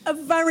A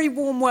very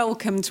warm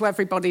welcome to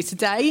everybody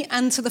today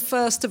and to the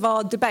first of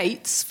our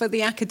debates for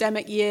the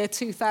academic year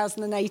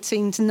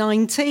 2018 to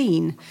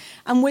 19.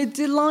 And we're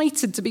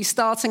delighted to be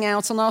starting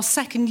out on our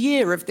second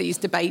year of these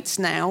debates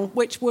now,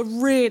 which were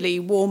really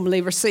warmly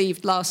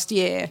received last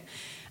year.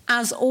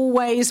 As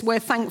always, we're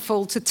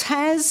thankful to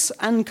TES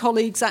and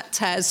colleagues at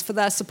TES for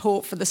their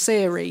support for the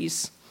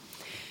series.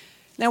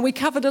 Now, we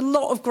covered a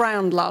lot of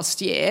ground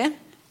last year,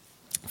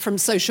 from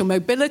social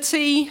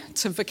mobility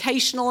to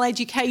vocational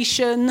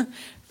education,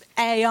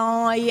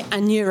 AI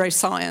and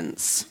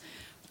neuroscience.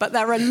 But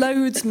there are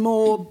loads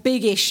more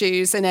big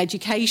issues in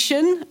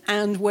education,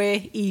 and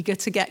we're eager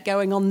to get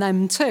going on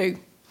them too.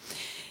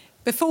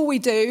 Before we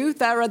do,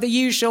 there are the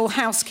usual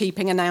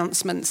housekeeping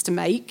announcements to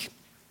make.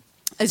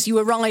 As you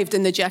arrived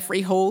in the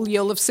Jeffrey Hall,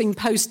 you'll have seen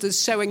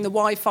posters showing the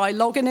Wi-Fi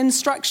login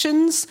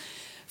instructions.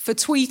 For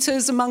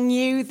tweeters among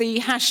you, the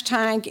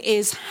hashtag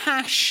is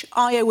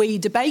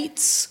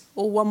 #IOEdebates,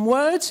 all one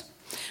word.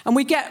 And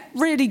we get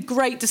really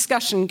great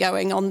discussion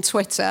going on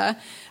Twitter.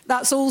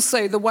 That's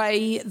also the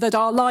way that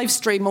our live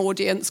stream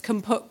audience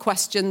can put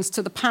questions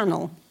to the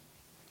panel.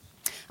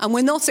 And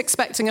we're not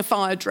expecting a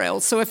fire drill,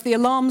 so if the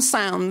alarm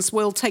sounds,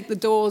 we'll take the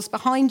doors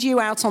behind you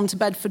out onto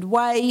Bedford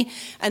Way,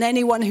 and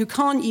anyone who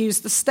can't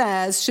use the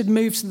stairs should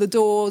move to the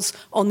doors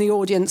on the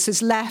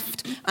audience's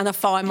left, and a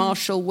fire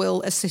marshal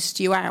will assist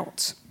you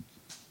out.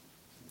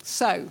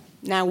 So,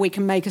 now we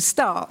can make a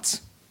start.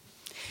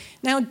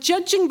 Now,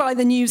 judging by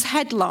the news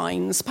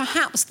headlines,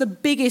 perhaps the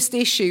biggest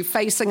issue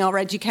facing our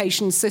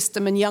education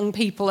system and young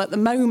people at the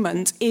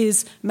moment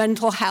is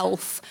mental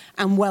health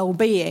and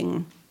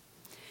well-being.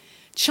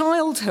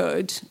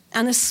 Childhood,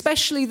 and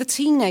especially the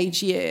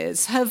teenage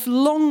years, have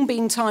long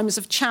been times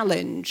of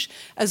challenge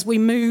as we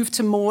move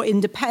to more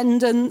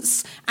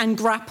independence and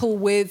grapple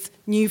with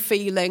new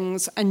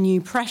feelings and new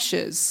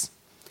pressures.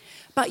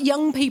 But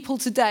young people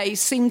today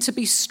seem to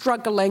be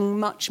struggling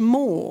much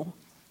more.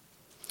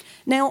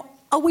 Now,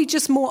 are we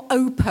just more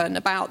open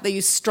about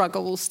these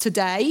struggles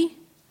today?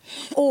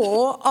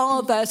 Or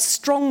are there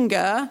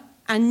stronger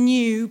and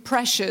new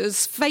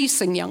pressures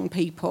facing young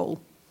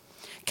people?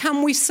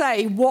 Can we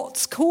say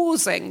what's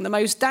causing the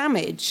most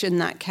damage in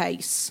that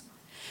case?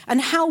 And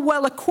how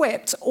well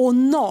equipped or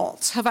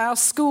not have our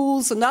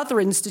schools and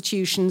other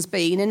institutions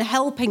been in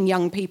helping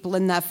young people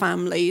and their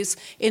families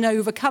in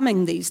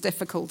overcoming these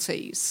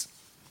difficulties?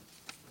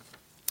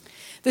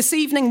 This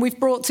evening, we've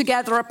brought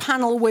together a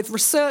panel with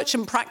research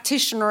and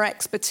practitioner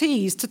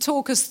expertise to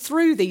talk us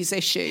through these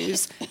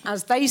issues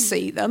as they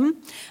see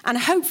them, and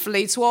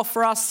hopefully to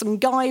offer us some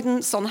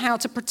guidance on how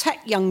to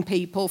protect young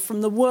people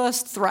from the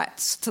worst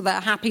threats to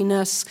their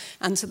happiness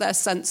and to their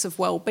sense of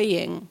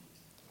well-being.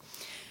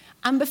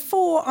 And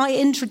before I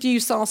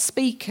introduce our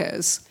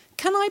speakers,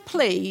 can I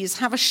please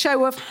have a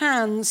show of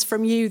hands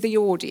from you, the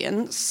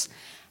audience?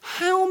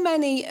 How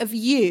many of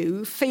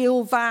you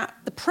feel that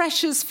the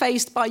pressures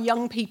faced by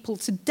young people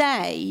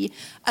today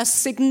are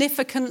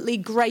significantly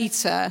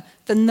greater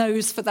than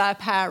those for their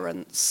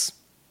parents?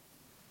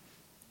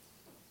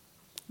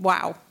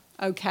 Wow,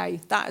 okay,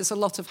 that is a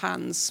lot of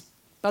hands.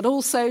 But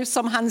also,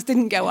 some hands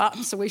didn't go up,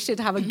 so we should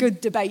have a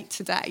good debate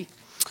today.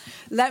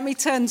 Let me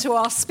turn to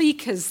our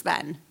speakers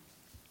then.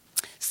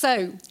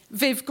 So,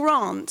 Viv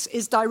Grant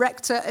is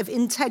Director of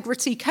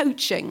Integrity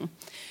Coaching.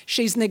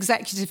 She's an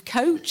executive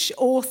coach,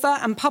 author,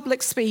 and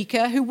public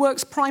speaker who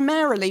works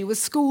primarily with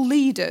school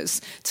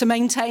leaders to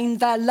maintain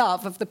their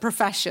love of the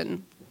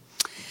profession.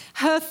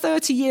 Her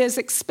 30 years'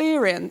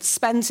 experience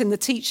spent in the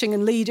teaching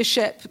and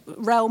leadership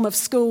realm of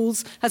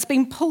schools has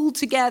been pulled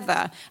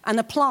together and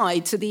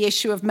applied to the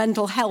issue of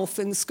mental health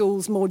in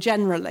schools more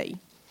generally.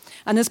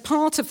 And as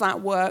part of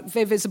that work,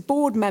 Viv is a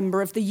board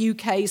member of the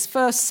UK's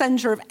first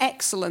Centre of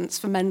Excellence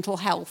for Mental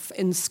Health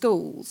in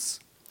Schools.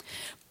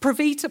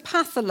 Pravita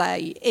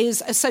Pathalay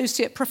is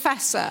Associate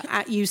Professor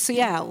at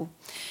UCL.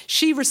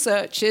 She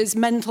researches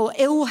mental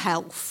ill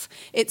health,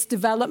 its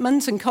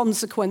development and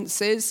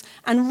consequences,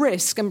 and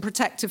risk and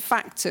protective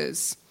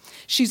factors.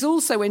 She's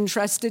also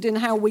interested in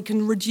how we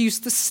can reduce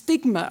the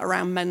stigma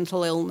around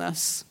mental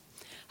illness.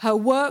 Her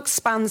work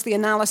spans the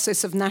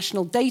analysis of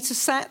national data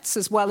sets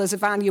as well as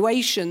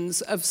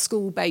evaluations of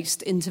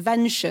school-based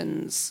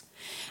interventions.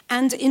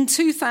 And in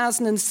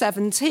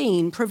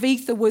 2017,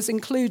 Pravitha was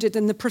included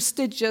in the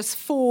prestigious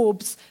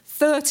Forbes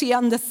 30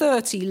 Under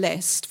 30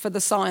 list for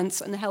the science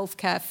and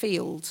healthcare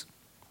field.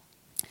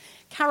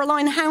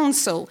 Caroline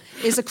Hounsell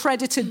is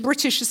accredited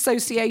British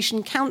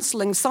Association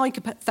counselling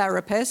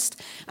psychotherapist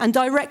and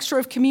Director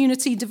of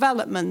Community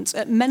Development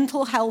at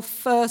Mental Health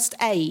First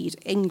Aid,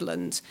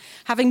 England,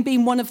 having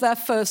been one of their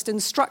first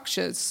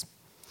instructors.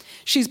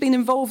 She's been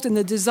involved in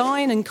the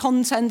design and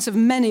content of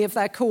many of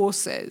their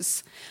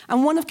courses.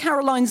 And one of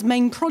Caroline's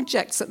main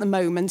projects at the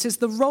moment is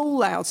the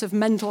rollout of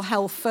mental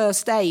health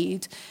first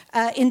aid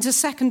into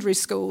secondary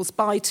schools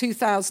by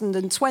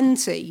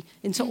 2020,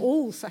 into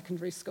all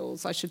secondary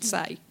schools, I should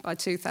say, by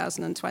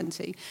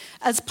 2020,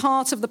 as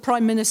part of the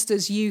Prime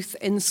Minister's Youth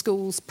in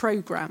Schools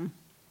programme.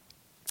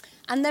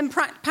 And then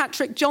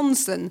Patrick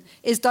Johnson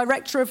is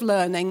Director of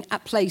Learning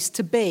at Place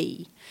to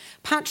Be.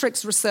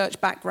 Patrick's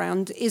research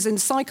background is in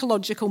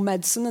psychological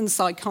medicine and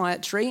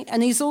psychiatry,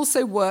 and he's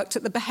also worked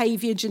at the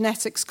Behaviour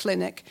Genetics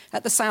Clinic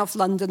at the South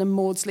London and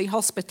Maudsley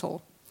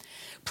Hospital.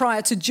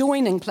 Prior to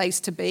joining Place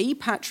to Be,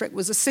 Patrick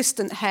was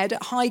assistant head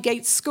at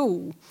Highgate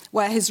School,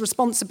 where his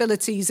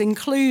responsibilities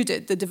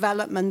included the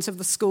development of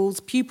the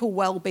school's pupil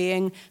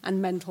wellbeing and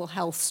mental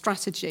health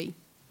strategy.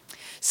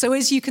 So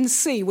as you can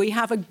see, we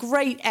have a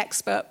great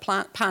expert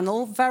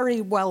panel,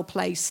 very well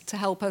placed to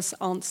help us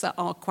answer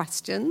our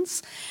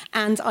questions.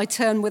 And I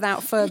turn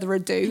without further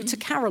ado to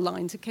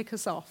Caroline to kick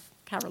us off.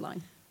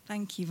 Caroline.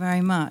 Thank you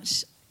very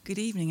much. Good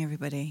evening,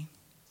 everybody.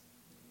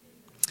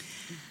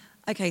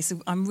 Okay,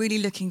 so I'm really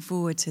looking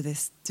forward to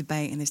this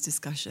debate and this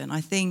discussion.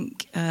 I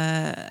think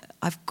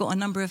I've got a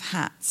number of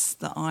hats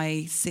that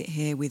I sit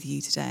here with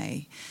you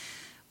today.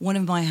 One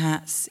of my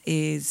hats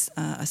is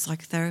a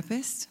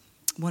psychotherapist.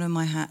 One of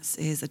my hats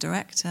is a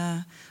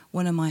director.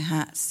 One of my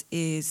hats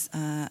is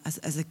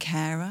as a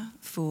carer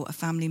for a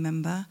family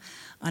member.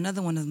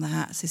 Another one of the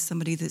hats is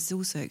somebody that's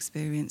also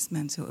experienced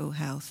mental ill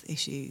health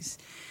issues.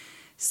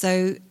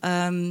 So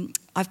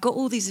I've got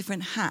all these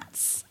different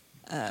hats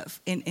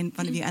in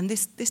front of you, and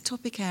this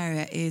topic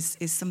area is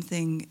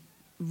something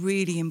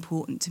really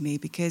important to me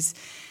because,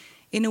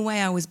 in a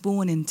way, I was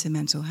born into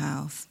mental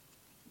health.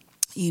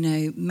 You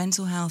know,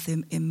 mental health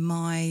in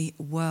my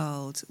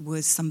world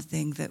was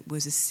something that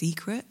was a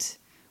secret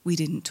we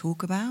didn't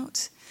talk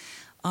about.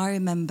 I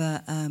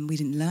remember we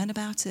didn't learn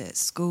about it at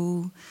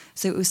school,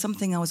 so it was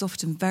something I was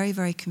often very,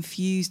 very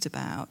confused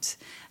about.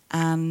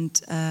 And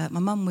my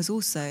mum was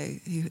also,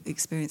 who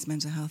experienced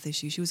mental health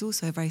issues, she was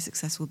also a very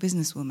successful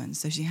businesswoman.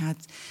 So she had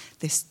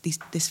this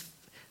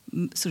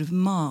sort of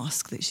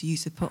mask that she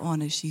used to put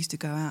on as she used to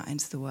go out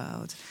into the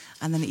world.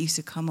 And then it used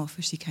to come off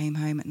as she came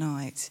home at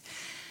night.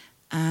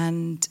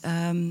 And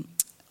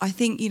I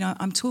think, you know,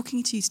 I'm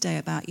talking to you today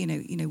about, you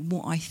know,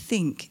 what I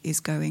think is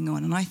going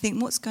on. And I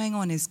think what's going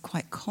on is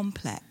quite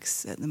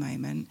complex at the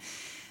moment.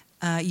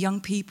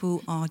 Young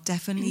people are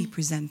definitely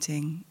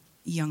presenting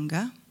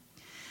younger.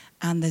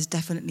 And there's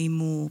definitely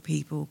more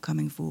people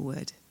coming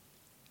forward.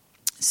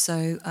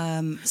 So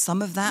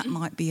some of that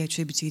might be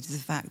attributed to the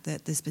fact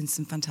that there's been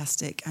some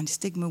fantastic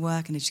anti-stigma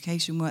work and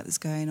education work that's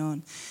going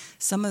on.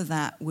 Some of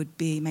that would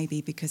be maybe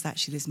because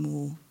actually there's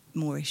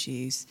more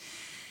issues.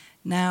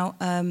 Now,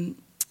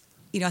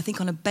 you know, I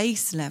think on a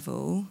base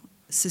level,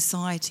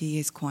 society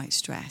is quite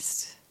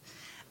stressed.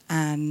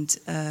 And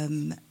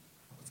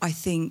I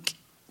think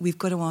we've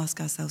got to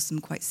ask ourselves some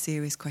quite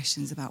serious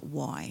questions about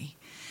why.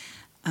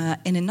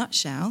 In a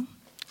nutshell,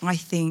 I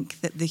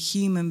think that the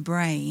human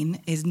brain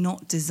is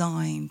not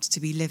designed to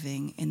be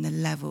living in the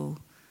level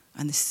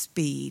and the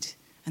speed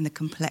and the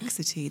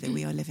complexity that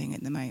we are living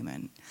at the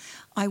moment.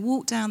 I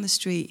walked down the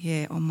street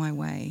here on my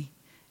way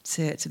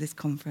to this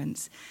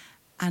conference,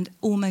 and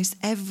almost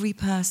every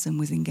person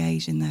was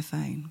engaged in their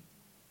phone.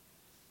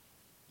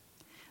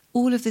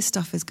 All of this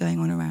stuff is going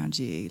on around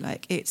you.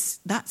 Like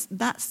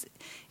that's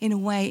in a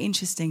way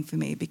interesting for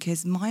me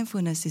because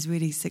mindfulness is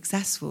really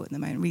successful at the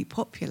moment, really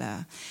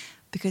popular.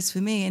 Because for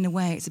me, in a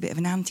way, it's a bit of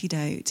an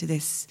antidote to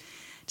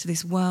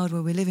this world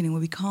where we're living in,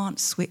 where we can't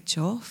switch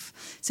off.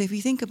 So if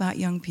you think about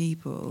young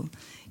people,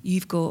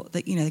 you've got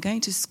that, you know, they're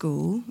going to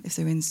school, if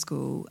they're in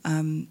school.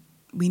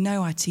 We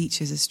know our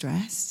teachers are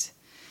stressed.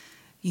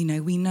 You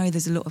know, we know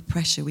there's a lot of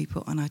pressure we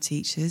put on our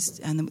teachers,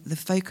 and the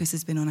focus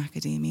has been on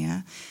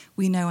academia.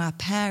 We know our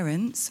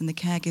parents and the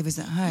caregivers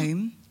at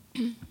home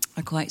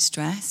are quite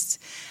stressed.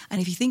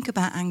 And if you think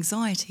about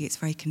anxiety, it's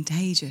very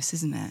contagious,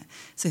 isn't it?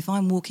 So if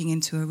I'm walking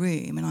into a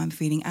room and I'm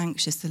feeling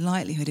anxious, the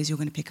likelihood is you're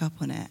going to pick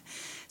up on it.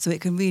 So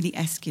it can really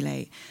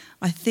escalate.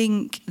 I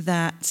think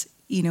that,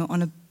 you know,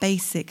 on a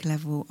basic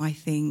level, I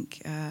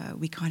think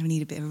we kind of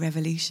need a bit of a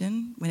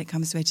revolution when it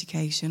comes to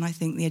education. I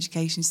think the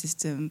education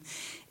system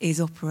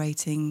is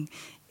operating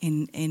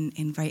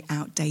in very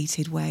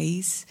outdated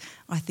ways.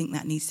 I think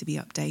that needs to be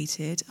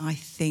updated. I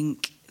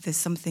think there's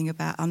something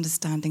about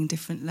understanding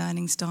different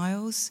learning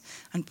styles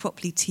and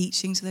properly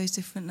teaching to those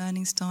different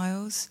learning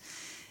styles.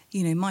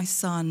 You know, my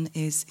son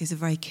is a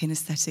very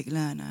kinesthetic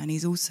learner, and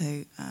he's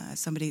also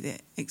somebody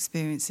that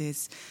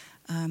experiences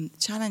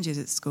challenges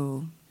at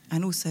school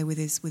and also with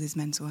his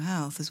mental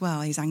health as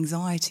well, his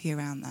anxiety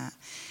around that.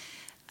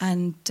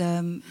 And,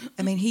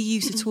 I mean, he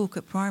used to talk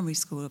at primary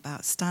school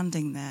about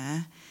standing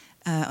there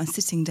and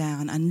sitting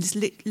down and just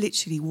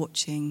literally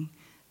watching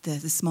the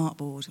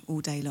smartboard all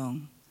day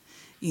long.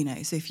 You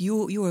know, so if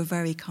you're a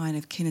very kind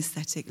of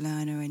kinesthetic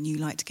learner and you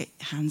like to get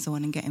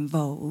hands-on and get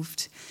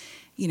involved,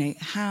 you know,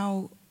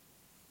 how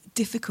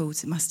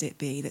difficult must it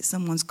be that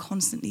someone's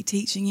constantly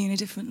teaching you in a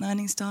different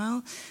learning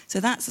style?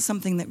 So that's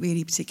something that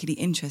really particularly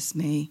interests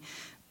me.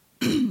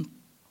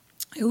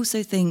 I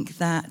also think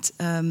that,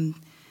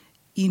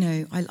 you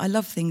know, I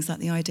love things like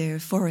the idea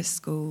of forest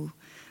school,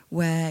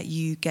 where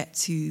you get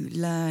to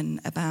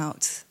learn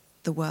about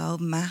the world,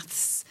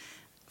 maths,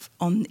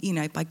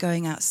 by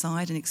going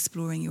outside and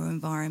exploring your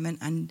environment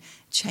and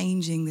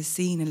changing the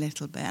scene a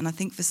little bit. And I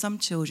think for some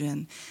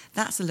children,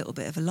 that's a little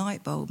bit of a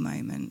light bulb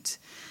moment.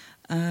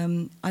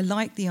 I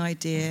like the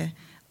idea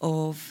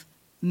of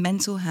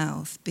mental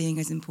health being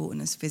as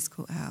important as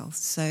physical health.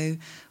 So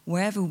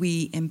wherever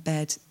we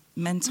embed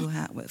mental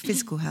health,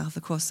 physical health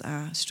across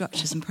our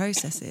structures and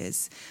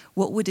processes,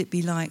 what would it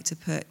be like to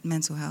put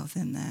mental health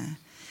in there?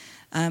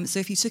 So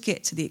if you took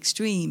it to the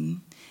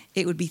extreme,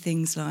 it would be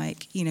things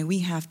like, we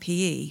have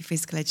PE,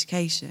 physical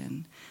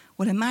education.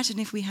 Well, imagine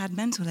if we had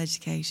mental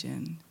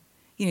education,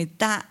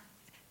 that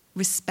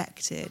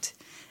respected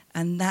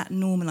and that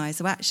normalised.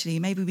 So actually,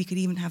 maybe we could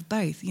even have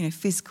both,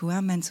 physical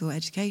and mental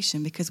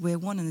education, because we're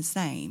one and the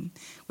same.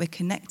 We're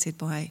connected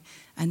by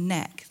a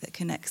neck that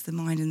connects the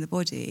mind and the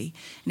body.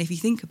 And if you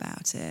think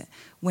about it,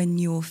 when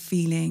you're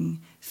feeling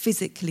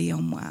physically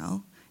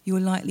unwell, you're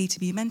likely to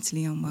be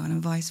mentally unwell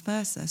and vice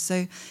versa.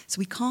 So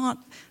we can't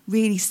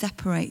really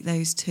separate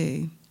those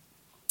two.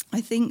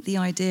 I think the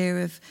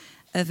idea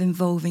of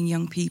involving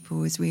young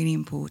people is really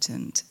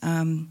important.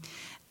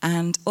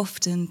 And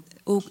often,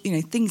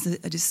 things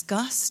are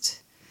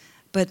discussed,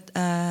 but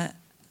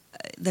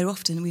they're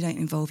often, we don't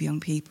involve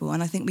young people.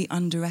 And I think we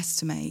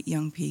underestimate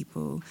young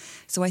people.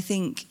 So I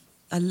think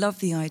I love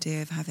the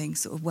idea of having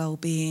sort of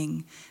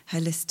well-being,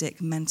 holistic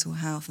mental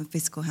health and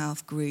physical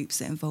health groups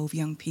that involve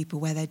young people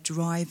where they're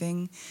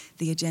driving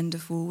the agenda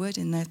forward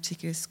in their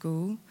particular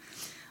school.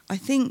 I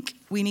think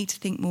we need to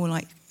think more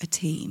like a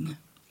team.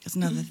 That's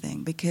another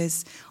thing,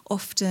 because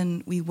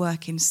often we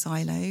work in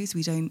silos.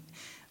 We don't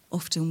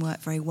often work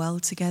very well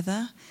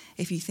together.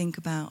 If you think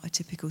about a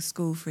typical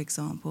school, for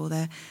example,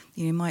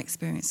 my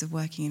experience of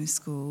working in a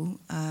school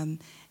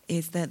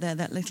is that they're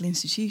little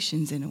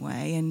institutions in a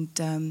way, and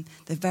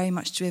they're very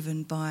much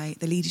driven by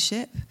the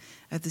leadership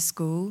of the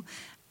school.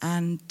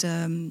 And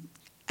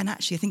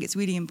actually, I think it's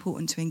really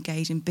important to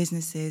engage in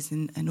businesses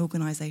and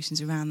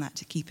organisations around that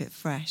to keep it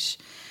fresh.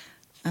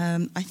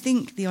 I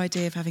think the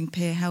idea of having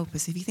peer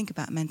helpers, if you think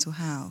about mental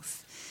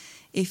health,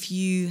 if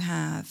you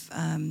have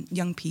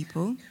young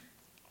people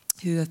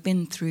who have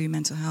been through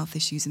mental health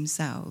issues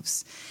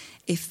themselves,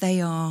 if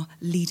they are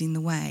leading the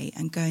way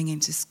and going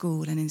into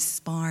school and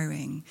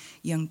inspiring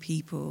young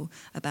people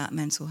about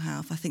mental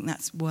health, I think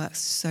that works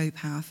so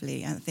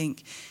powerfully. And I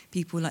think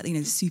people like,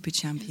 the super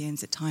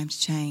champions at Times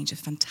Change are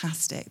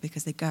fantastic,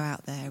 because they go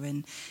out there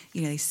and,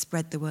 they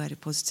spread the word of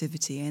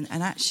positivity. And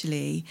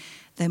actually,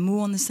 they're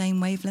more on the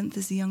same wavelength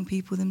as the young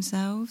people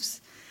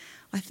themselves.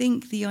 I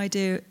think the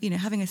idea,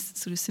 having a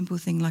sort of simple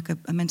thing like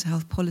a mental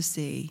health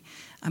policy.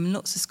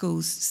 Lots of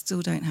schools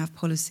still don't have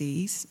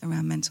policies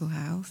around mental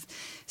health.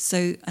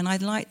 So, and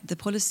I'd like the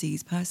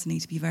policies personally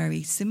to be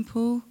very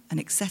simple and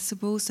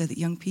accessible so that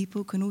young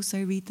people can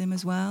also read them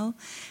as well,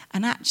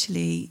 and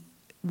actually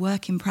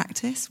work in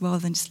practice rather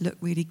than just look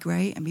really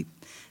great and be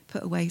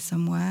put away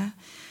somewhere.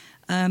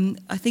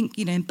 I think,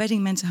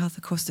 embedding mental health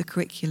across the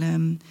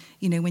curriculum,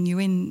 when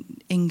you're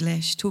in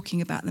English,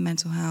 talking about the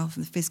mental health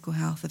and the physical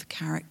health of a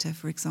character,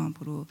 for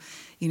example, or,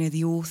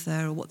 the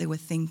author or what they were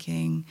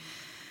thinking.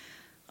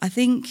 I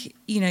think,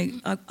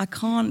 I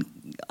can't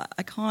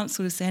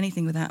sort of say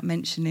anything without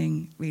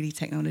mentioning really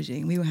technology.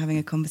 And we were having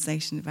a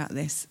conversation about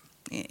this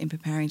in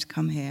preparing to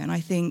come here. And I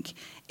think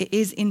it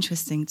is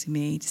interesting to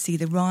me to see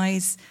the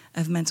rise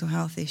of mental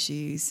health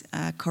issues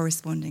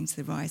corresponding to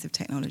the rise of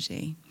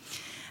technology.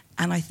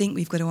 And I think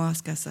we've got to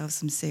ask ourselves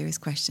some serious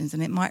questions,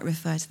 and it might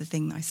refer to the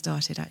thing that I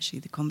started actually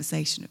the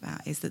conversation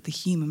about, is that the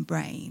human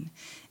brain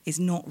is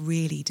not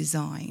really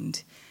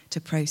designed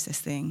to process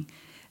things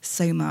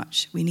so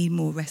much. We need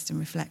more rest and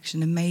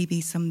reflection, and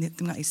maybe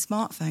something like these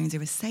smartphones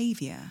are a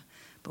saviour,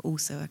 but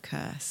also a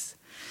curse.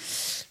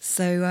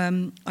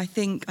 So I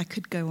think I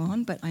could go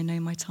on, but I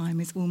know my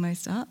time is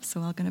almost up,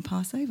 so I'm going to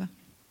pass over.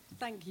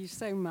 Thank you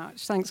so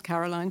much. Thanks,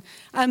 Caroline.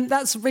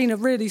 That's been a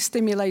really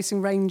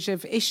stimulating range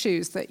of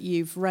issues that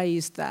you've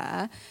raised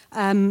there,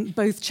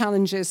 both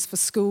challenges for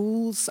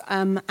schools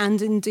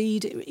and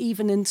indeed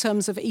even in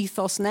terms of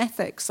ethos and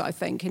ethics, I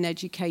think, in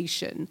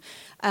education.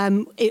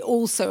 It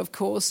also, of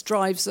course,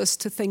 drives us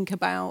to think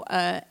about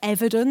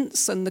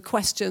evidence and the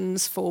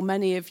questions for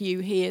many of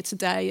you here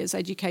today as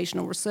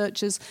educational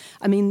researchers.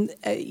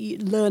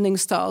 Learning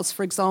styles,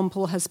 for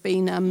example, has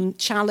been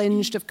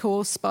challenged, of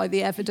course, by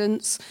the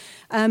evidence.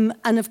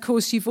 And of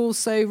course, you've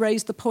also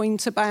raised the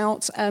point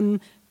about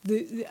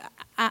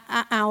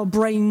our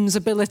brain's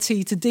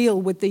ability to deal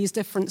with these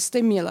different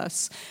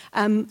stimulus.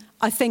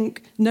 I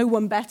think no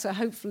one better,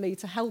 hopefully,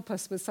 to help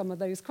us with some of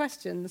those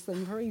questions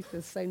than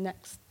Varitha. So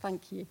next,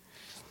 thank you.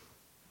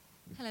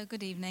 Hello,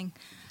 good evening.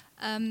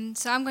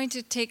 So I'm going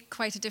to take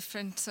quite a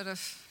different sort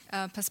of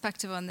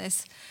perspective on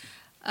this.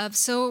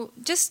 So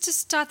just to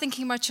start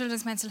thinking about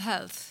children's mental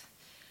health.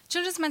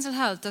 Children's mental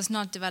health does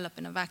not develop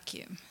in a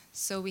vacuum.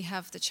 So we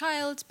have the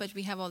child, but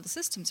we have all the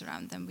systems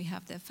around them. We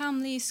have their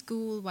family,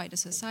 school, wider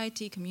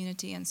society,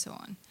 community, and so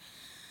on.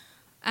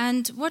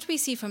 And what we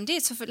see from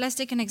data, so let's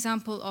take an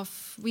example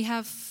of, we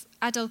have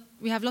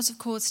lots of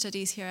cohort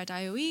studies here at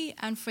IOE,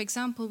 and for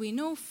example, we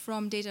know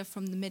from data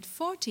from the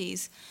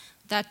mid-40s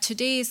that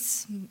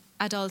today's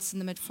adults in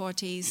the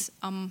mid-40s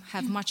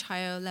have much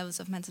higher levels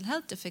of mental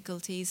health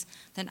difficulties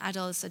than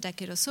adults a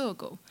decade or so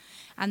ago.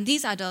 And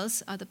these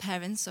adults are the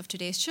parents of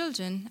today's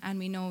children, and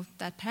we know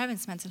that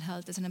parents' mental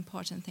health is an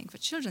important thing for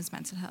children's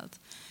mental health.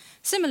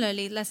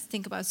 Similarly, let's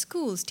think about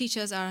schools.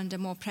 Teachers are under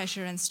more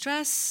pressure and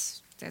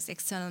stress. There's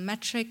external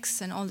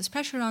metrics and all this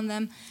pressure on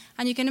them.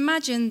 And you can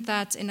imagine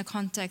that in a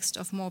context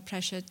of more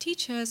pressured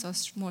teachers or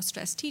more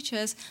stressed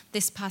teachers,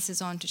 this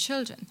passes on to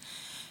children.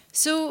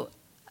 So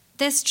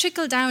there's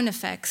trickle-down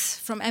effects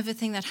from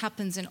everything that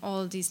happens in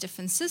all these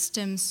different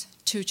systems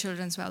to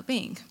children's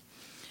well-being.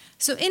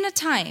 So in a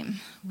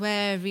time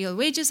where real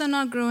wages are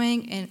not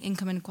growing and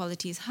income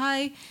inequality is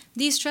high,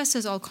 these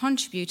stresses all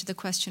contribute to the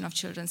question of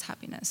children's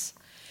happiness.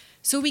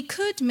 So we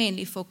could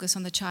mainly focus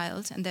on the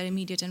child and their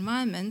immediate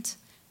environment,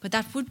 but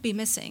that would be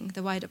missing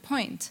the wider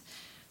point,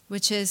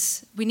 which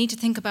is we need to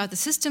think about the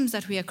systems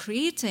that we are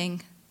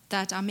creating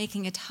that are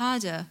making it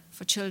harder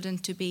for children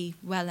to be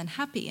well and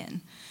happy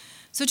in.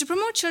 So to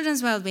promote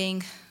children's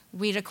well-being,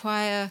 we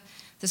require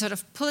the sort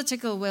of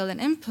political will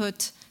and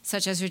input,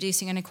 such as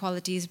reducing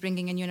inequalities,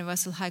 bringing in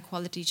universal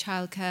high-quality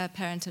childcare,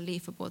 parental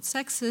leave for both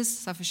sexes,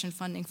 sufficient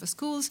funding for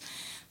schools,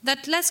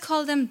 that let's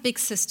call them big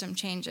system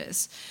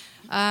changes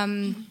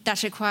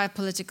that require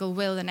political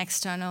will and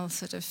external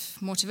sort of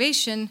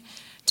motivation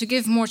to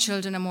give more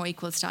children a more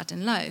equal start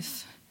in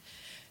life.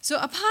 So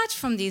apart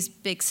from these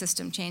big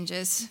system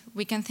changes,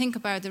 we can think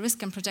about the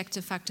risk and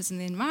protective factors in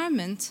the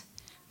environment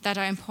that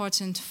are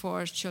important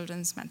for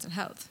children's mental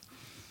health.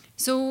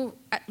 So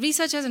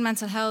researchers in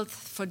mental health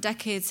for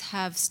decades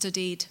have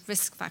studied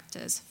risk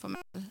factors for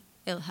mental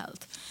ill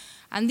health.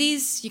 And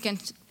these, you can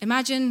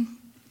imagine,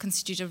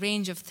 constitute a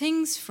range of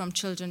things from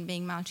children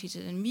being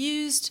maltreated and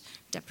abused,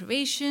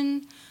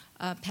 deprivation,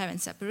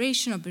 parent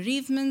separation or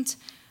bereavement,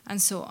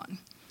 and so on.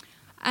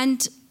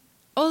 And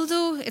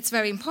although it's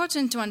very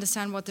important to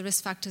understand what the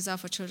risk factors are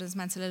for children's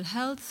mental ill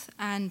health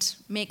and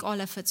make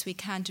all efforts we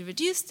can to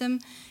reduce them,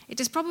 it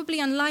is probably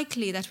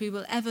unlikely that we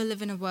will ever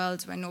live in a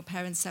world where no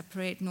parents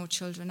separate, no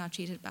children are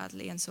treated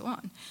badly, and so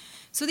on.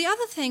 So the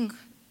other thing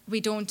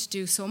we don't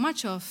do so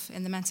much of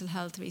in the mental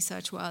health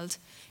research world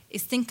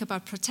is think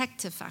about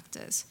protective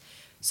factors.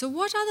 So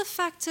what are the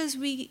factors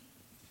we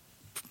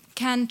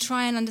can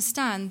try and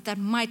understand that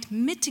might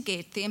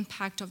mitigate the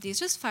impact of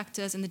these risk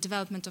factors in the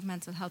development of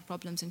mental health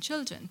problems in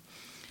children?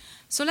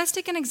 So let's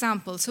take an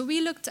example. So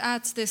we looked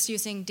at this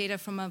using data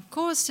from a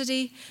cohort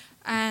study,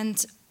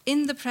 and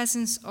in the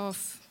presence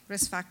of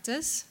risk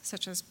factors,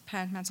 such as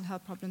parent mental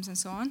health problems and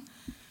so on,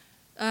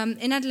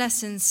 in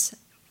adolescence,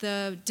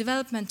 the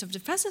development of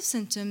depressive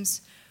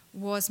symptoms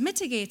was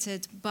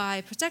mitigated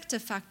by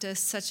protective factors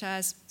such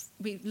as,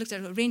 we looked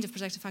at a range of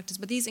protective factors,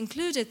 but these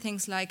included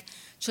things like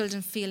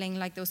children feeling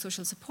like there was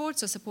social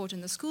supports or support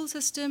in the school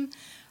system,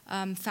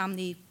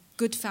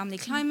 good family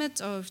climate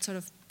or sort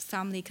of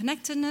family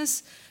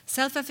connectedness,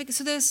 self-efficacy.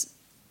 So there's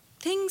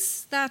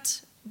things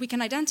that we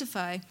can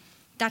identify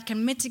that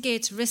can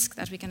mitigate risk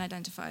that we can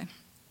identify.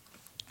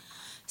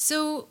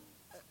 So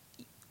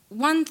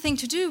one thing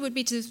to do would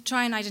be to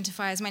try and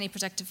identify as many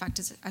protective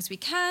factors as we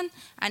can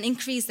and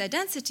increase their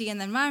density in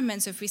the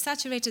environment. So if we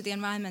saturated the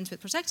environment with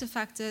protective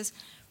factors,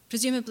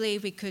 presumably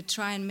we could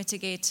try and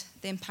mitigate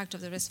the impact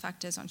of the risk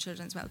factors on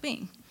children's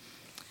well-being.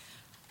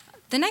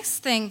 The next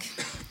thing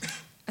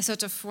I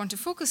sort of want to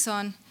focus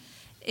on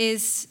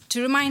is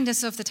to remind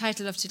us of the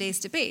title of today's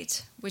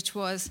debate, which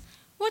was,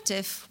 what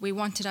if we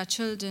wanted our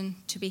children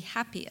to be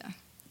happier?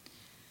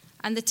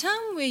 And the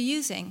term we're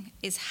using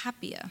is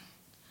happier.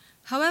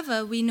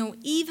 However, we know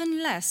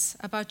even less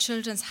about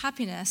children's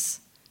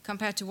happiness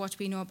compared to what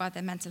we know about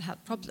their mental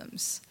health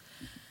problems.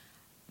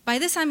 By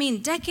this I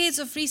mean decades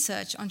of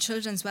research on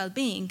children's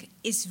well-being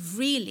is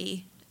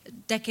really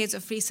decades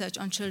of research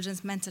on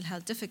children's mental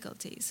health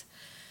difficulties.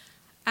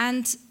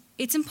 And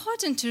it's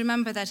important to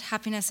remember that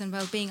happiness and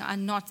well-being are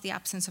not the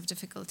absence of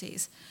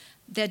difficulties.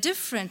 They're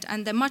different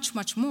and they're much,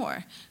 much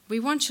more. We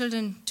want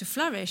children to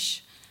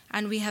flourish,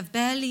 and we have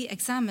barely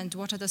examined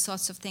what are the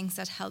sorts of things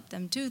that help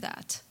them do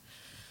that.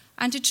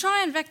 And to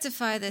try and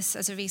rectify this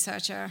as a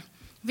researcher,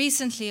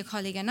 recently a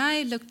colleague and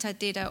I looked at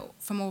data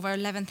from over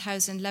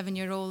 11,000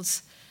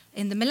 11-year-olds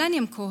in the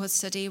Millennium Cohort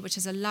Study, which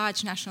is a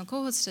large national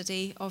cohort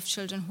study of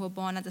children who were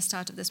born at the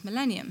start of this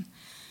millennium.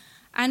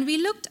 And we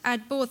looked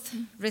at both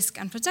risk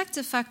and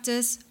protective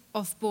factors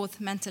of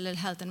both mental ill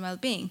health and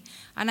well-being.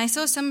 And I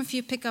saw some of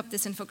you pick up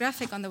this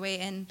infographic on the way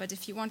in, but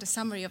if you want a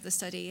summary of the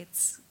study,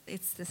 it's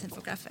this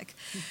infographic.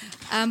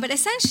 But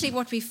essentially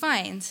what we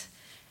find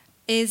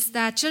is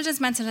that children's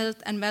mental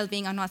health and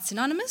well-being are not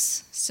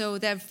synonymous, so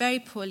they're very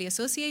poorly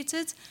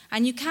associated,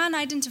 and you can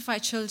identify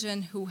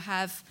children who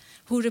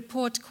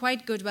report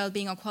quite good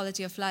well-being or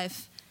quality of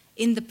life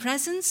in the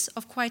presence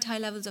of quite high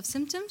levels of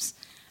symptoms,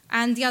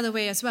 and the other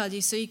way as well.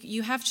 So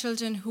you have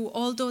children who,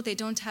 although they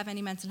don't have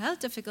any mental health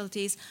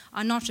difficulties,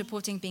 are not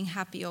reporting being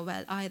happy or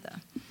well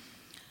either.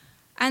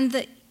 And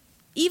the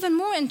even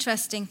more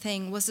interesting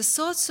thing was the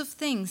sorts of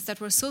things that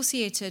were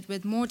associated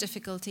with more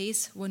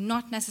difficulties were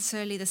not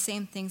necessarily the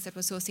same things that were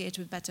associated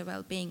with better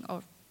well-being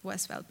or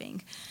worse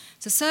well-being.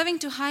 So serving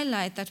to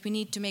highlight that we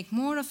need to make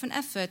more of an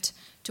effort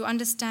to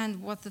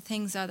understand what the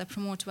things are that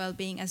promote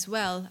well-being, as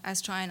well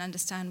as try and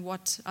understand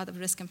what are the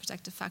risk and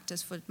protective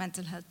factors for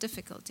mental health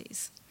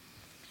difficulties.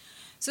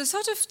 So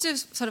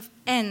to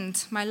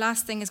end, my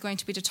last thing is going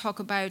to be to talk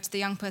about the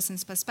young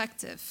person's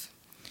perspective.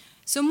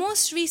 So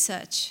most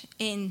research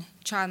in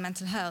child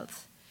mental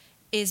health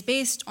is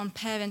based on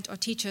parent or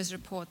teachers'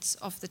 reports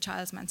of the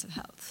child's mental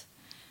health.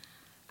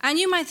 And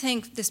you might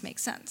think this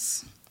makes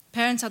sense.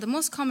 Parents are the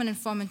most common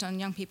informant on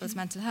young people's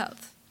mental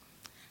health.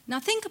 Now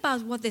think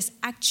about what this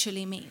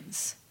actually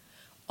means.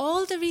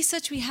 All the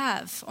research we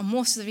have, or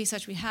most of the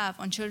research we have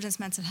on children's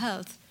mental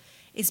health,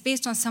 is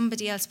based on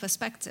somebody else's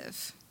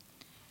perspective.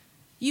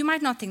 You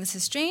might not think this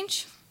is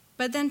strange,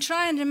 but then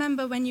try and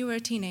remember when you were a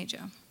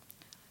teenager.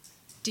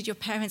 Did your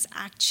parents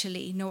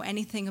actually know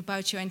anything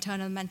about your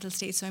internal mental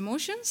states or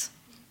emotions?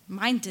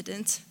 Mine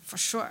didn't, for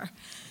sure.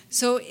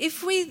 So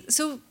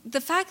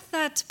the fact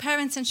that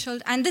parents and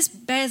children, and this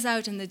bears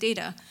out in the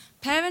data,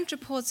 parent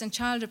reports and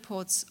child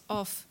reports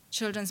of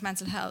children's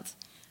mental health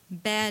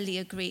barely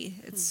agree.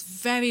 It's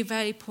very,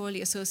 very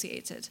poorly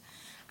associated.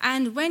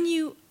 And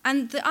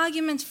the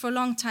argument for a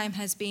long time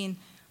has been,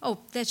 oh,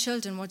 they're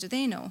children, what do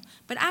they know?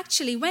 But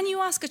actually, when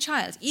you ask a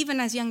child, even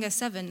as young as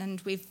 7,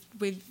 and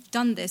we've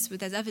done this,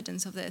 there's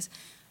evidence of this,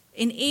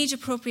 in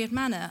age-appropriate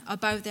manner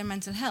about their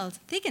mental health,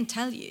 they can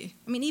tell you.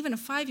 I mean, even a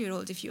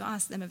 5-year-old, if you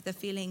ask them if they're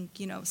feeling,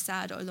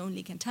 sad or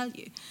lonely, can tell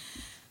you.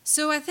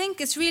 So I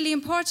think it's really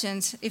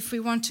important, if we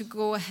want to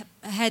go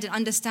ahead and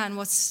understand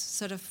what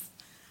is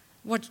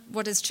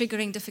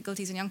triggering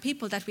difficulties in young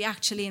people, that we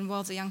actually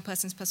involve the young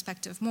person's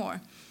perspective more.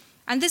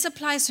 And this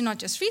applies to not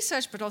just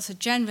research, but also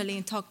generally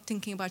in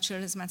thinking about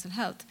children's mental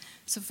health.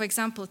 So, for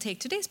example, take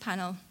today's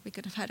panel. We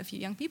could have had a few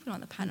young people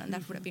on the panel, and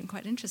that would have been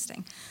quite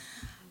interesting.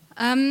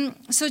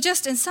 So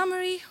just in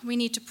summary, we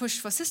need to push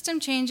for system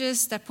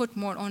changes that put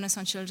more onus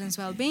on children's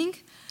well-being,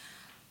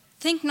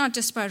 think not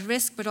just about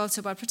risk, but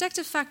also about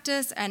protective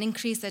factors, and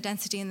increase their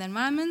density in the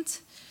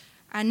environment,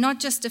 and not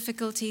just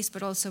difficulties,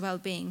 but also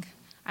well-being.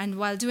 And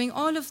while doing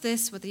all of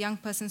this with the young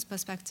person's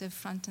perspective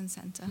front and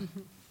center.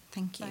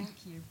 Thank you.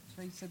 Thank you,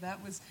 Teresa.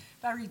 That was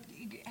a very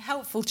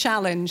helpful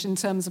challenge in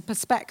terms of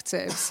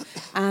perspectives,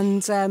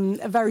 and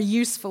a very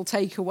useful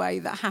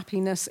takeaway that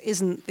happiness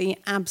isn't the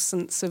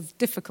absence of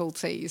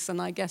difficulties.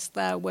 And I guess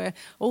there we're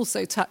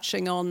also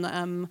touching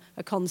on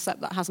a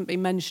concept that hasn't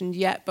been mentioned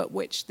yet, but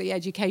which the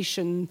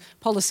education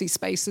policy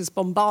space is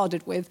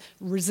bombarded with,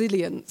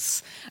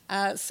 resilience.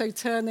 So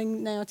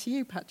turning now to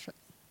you, Patrick.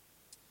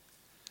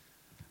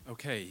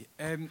 Okay.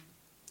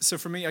 So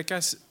for me, I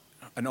guess,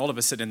 and all of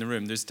us sitting in the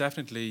room, there's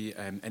definitely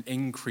an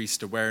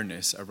increased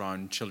awareness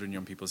around children and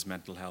young people's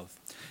mental health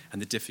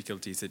and the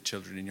difficulties that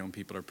children and young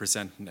people are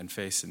presenting and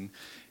facing.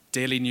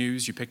 Daily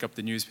news, you pick up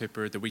the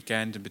newspaper, the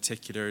weekend in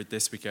particular,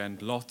 this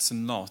weekend, lots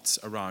and lots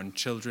around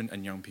children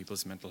and young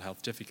people's mental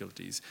health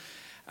difficulties.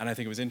 And I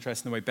think it was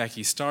interesting the way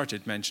Becky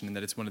started mentioning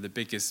that it's one of the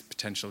biggest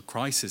potential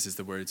crises, is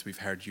the words we've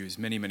heard used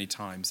many, many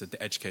times, that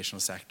the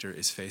educational sector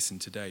is facing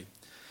today.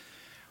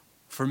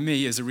 For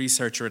me, as a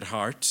researcher at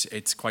heart,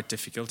 it's quite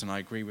difficult, and I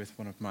agree with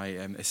one of my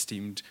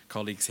esteemed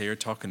colleagues here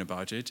talking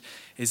about it,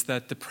 is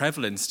that the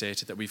prevalence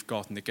data that we've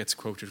gotten that gets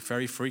quoted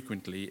very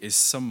frequently is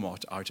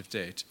somewhat out of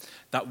date.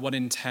 That 1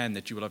 in 10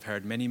 that you will have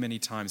heard many, many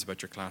times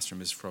about your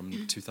classroom is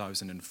from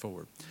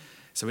 2004.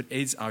 So it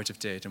is out of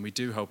date, and we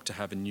do hope to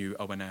have a new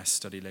ONS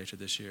study later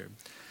this year.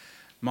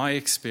 My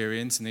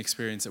experience, and the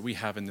experience that we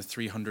have in the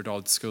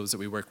 300-odd schools that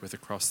we work with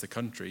across the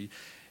country,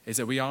 is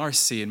that we are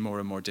seeing more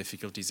and more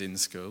difficulties in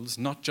schools,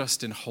 not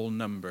just in whole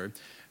number,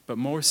 but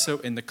more so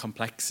in the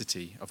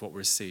complexity of what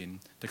we're seeing,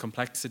 the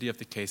complexity of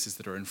the cases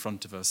that are in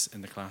front of us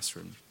in the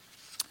classroom.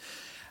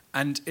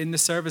 And in the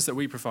service that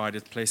we provide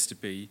at Place to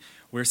Be,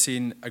 we're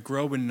seeing a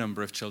growing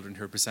number of children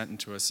who are presenting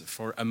to us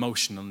for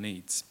emotional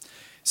needs.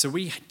 So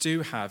we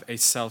do have a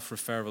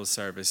self-referral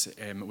service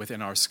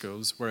within our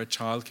schools where a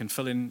child can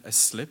fill in a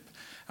slip.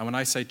 And when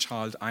I say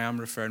child, I am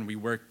referring, we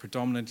work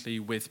predominantly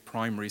with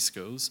primary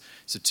schools.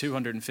 So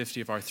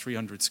 250 of our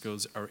 300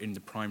 schools are in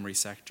the primary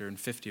sector, and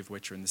 50 of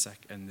which are in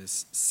the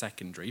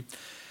secondary.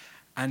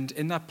 And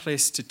in that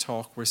place to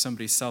talk where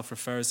somebody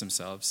self-refers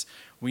themselves,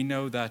 we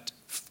know that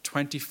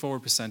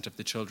 24% of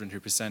the children who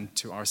present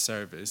to our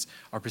service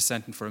are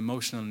presenting for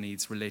emotional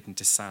needs relating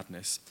to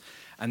sadness.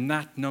 And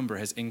that number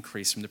has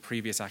increased from the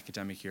previous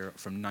academic year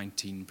from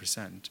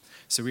 19%.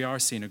 So we are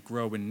seeing a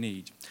growing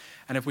need.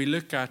 And if we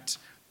look at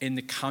in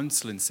the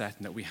counselling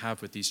setting that we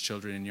have with these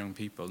children and young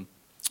people,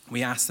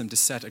 we ask them to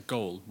set a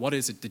goal. What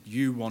is it that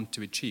you want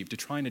to achieve? To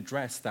try and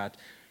address that,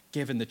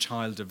 giving the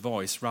child a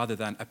voice rather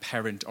than a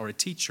parent or a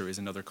teacher is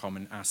another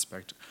common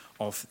aspect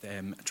of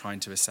trying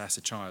to assess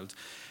a child.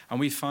 And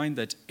we find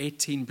that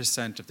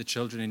 18% of the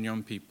children and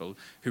young people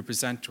who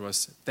present to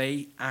us,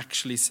 they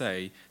actually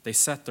say, they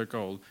set their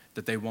goal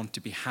that they want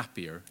to be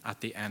happier at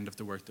the end of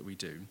the work that we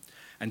do.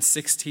 And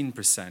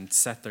 16%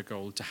 set their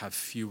goal to have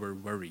fewer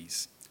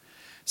worries.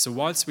 So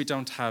whilst we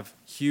don't have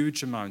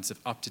huge amounts of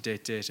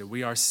up-to-date data,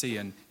 we are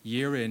seeing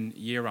year in,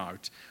 year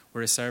out,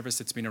 we're a service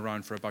that's been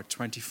around for about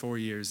 24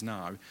 years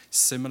now,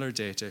 similar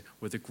data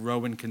with a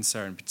growing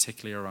concern,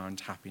 particularly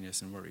around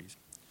happiness and worries.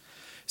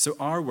 So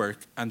our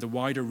work and the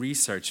wider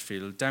research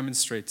field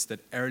demonstrates that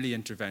early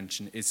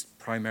intervention is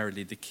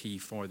primarily the key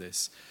for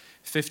this.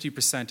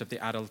 50% of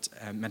the adult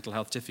mental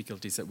health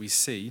difficulties that we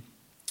see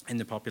in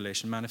the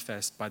population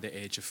manifest by the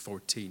age of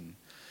 14.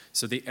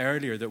 So the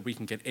earlier that we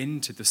can get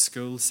into the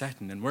school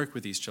setting and work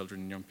with these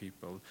children and young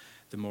people,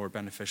 the more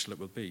beneficial it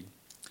will be.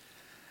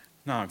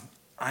 Now,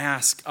 I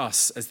ask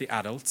us as the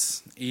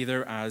adults,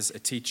 either as a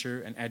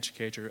teacher, an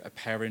educator, a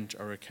parent,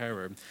 or a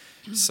carer,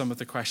 some of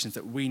the questions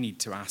that we need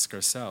to ask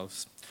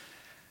ourselves.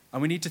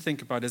 And we need to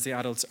think about, as the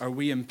adults, are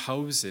we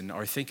imposing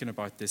or thinking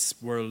about this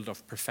world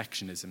of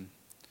perfectionism?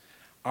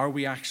 Are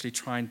we actually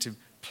trying to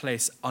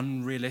place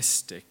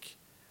unrealistic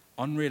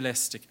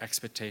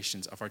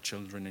expectations of our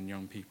children and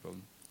young people?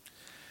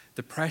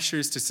 The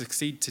pressures to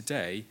succeed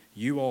today,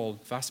 you all,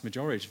 vast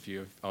majority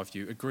of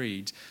you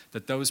agreed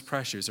that those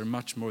pressures are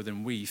much more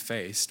than we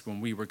faced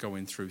when we were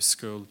going through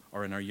school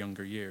or in our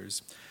younger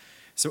years.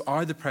 So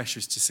are the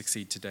pressures to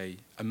succeed today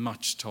a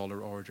much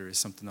taller order is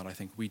something that I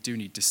think we do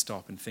need to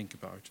stop and think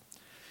about.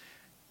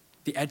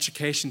 The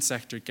education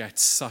sector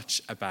gets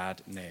such a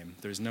bad name.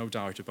 There's no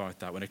doubt about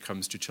that when it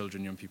comes to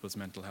children and young people's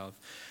mental health.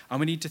 And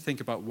we need to think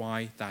about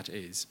why that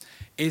is.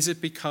 Is it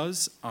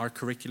because our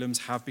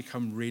curriculums have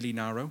become really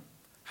narrow?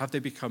 Have they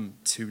become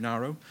too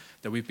narrow?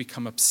 That we've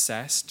become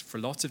obsessed, for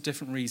lots of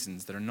different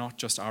reasons that are not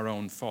just our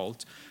own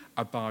fault,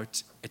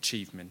 about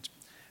achievement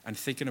and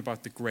thinking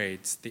about the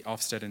grades, the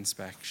Ofsted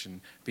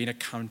inspection, being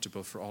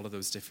accountable for all of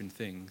those different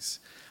things?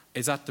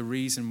 Is that the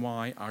reason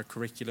why our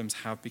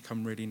curriculums have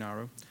become really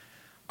narrow?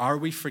 Are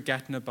we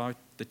forgetting about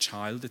the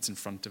child that's in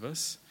front of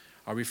us?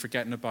 Are we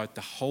forgetting about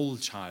the whole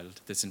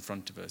child that's in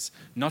front of us?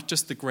 Not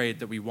just the grade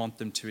that we want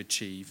them to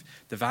achieve,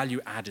 the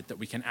value added that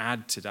we can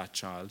add to that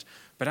child,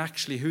 but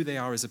actually who they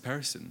are as a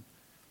person.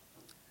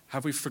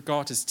 Have we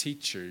forgot as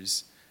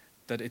teachers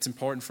that it's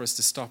important for us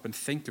to stop and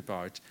think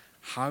about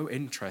how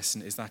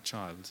interesting is that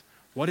child?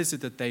 What is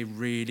it that they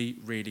really,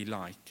 really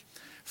like?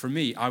 For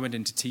me, I went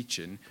into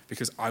teaching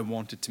because I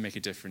wanted to make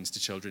a difference to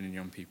children and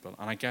young people.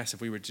 And I guess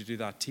if we were to do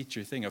that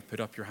teacher thing of put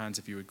up your hands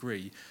if you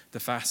agree, the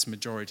vast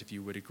majority of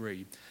you would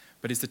agree.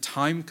 But is the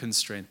time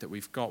constraint that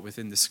we've got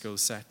within the school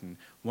setting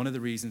one of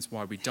the reasons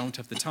why we don't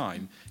have the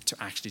time to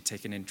actually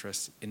take an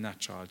interest in that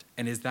child?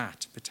 And is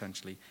that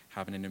potentially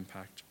having an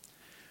impact?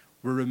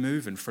 We're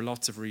removing, for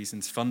lots of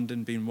reasons,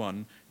 funding being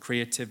one,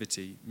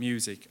 creativity,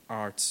 music,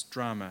 arts,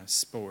 drama,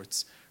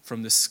 sports,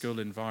 from the school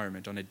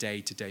environment on a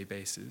day-to-day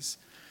basis.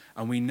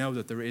 And we know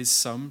that there is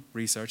some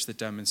research that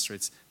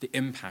demonstrates the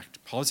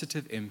impact,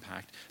 positive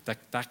impact,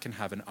 that can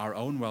have in our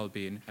own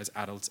well-being as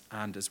adults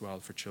and as well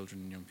for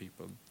children and young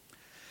people.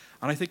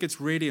 And I think it's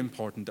really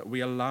important that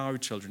we allow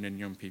children and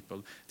young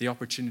people the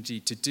opportunity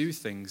to do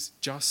things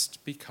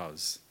just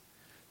because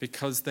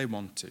they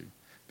want to,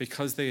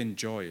 because they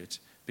enjoy it,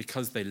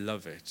 because they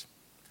love it.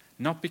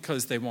 Not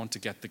because they want to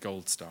get the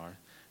gold star,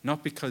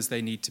 not because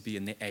they need to be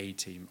in the A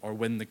team or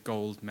win the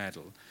gold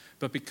medal,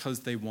 but because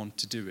they want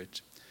to do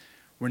it.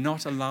 We're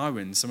not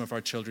allowing some of our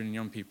children and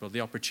young people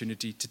the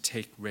opportunity to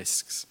take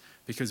risks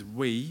because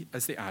we,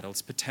 as the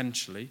adults,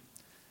 potentially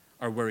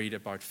are worried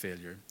about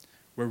failure.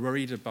 We're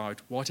worried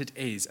about what it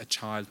is a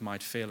child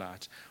might fail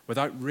at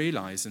without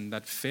realizing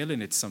that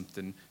failing at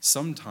something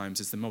sometimes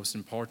is the most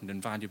important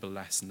and valuable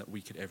lesson that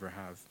we could ever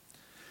have.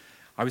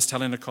 I was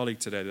telling a colleague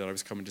today that I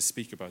was coming to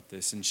speak about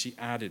this, and she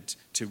added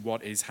to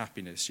what is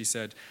happiness. She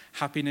said,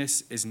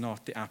 happiness is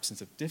not the absence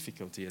of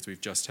difficulty, as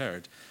we've just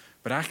heard,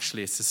 but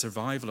actually it's the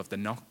survival of the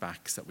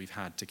knockbacks that we've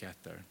had to get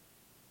there.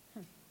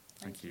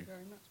 Thank you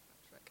very much,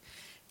 Patrick.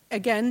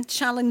 Again,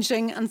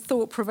 challenging and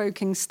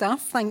thought-provoking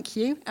stuff. Thank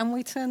you. And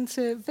we turn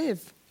to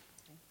Viv.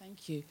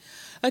 Thank you.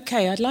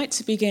 Okay, I'd like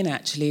to begin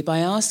actually by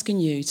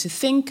asking you to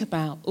think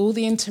about all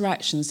the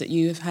interactions that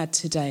you have had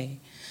today.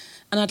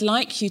 And I'd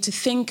like you to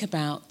think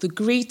about the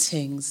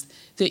greetings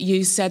that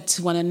you said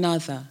to one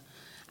another.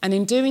 And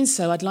in doing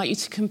so, I'd like you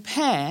to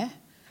compare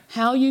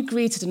how you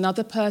greeted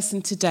another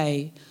person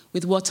today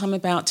with what I'm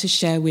about to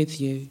share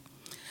with you.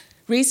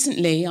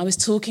 Recently, I was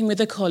talking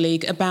with a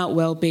colleague about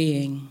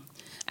well-being.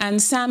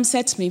 And Sam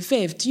said to me,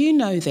 Viv, do you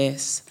know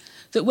this?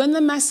 That when the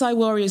Maasai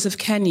warriors of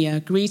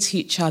Kenya greet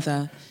each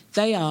other,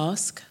 they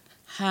ask,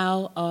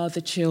 how are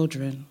the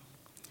children?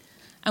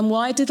 And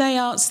why do they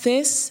ask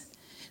this?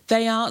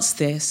 They ask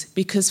this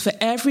because for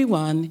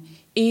everyone,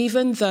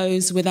 even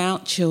those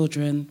without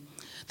children,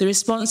 the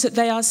response that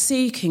they are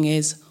seeking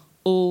is,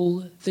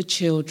 all the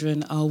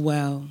children are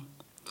well.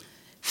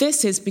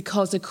 This is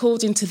because,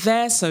 according to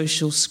their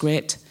social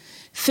script,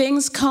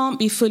 things can't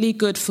be fully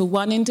good for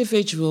one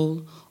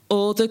individual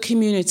or the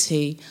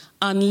community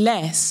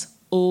unless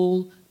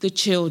all the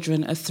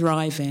children are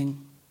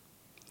thriving.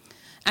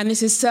 And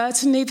this is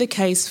certainly the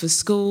case for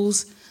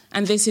schools,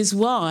 and this is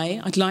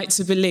why I'd like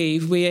to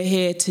believe we are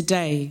here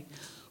today.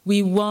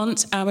 We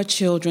want our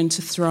children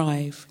to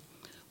thrive.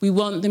 We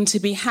want them to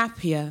be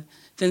happier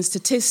than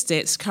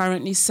statistics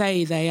currently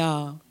say they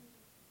are.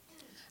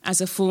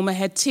 As a former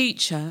head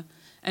teacher,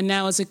 and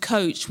now as a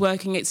coach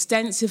working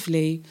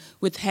extensively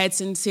with heads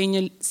and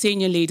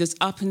senior leaders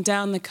up and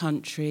down the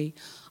country,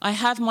 I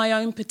have my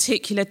own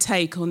particular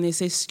take on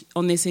this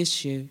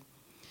issue.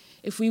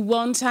 If we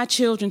want our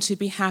children to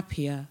be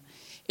happier,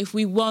 if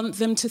we want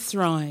them to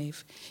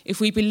thrive, if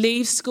we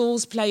believe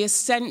schools play a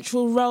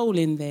central role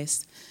in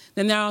this,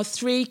 then there are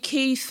 3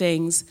 key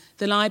things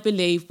that I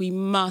believe we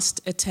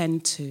must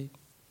attend to.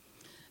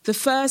 The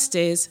first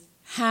is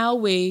how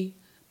we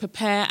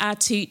prepare our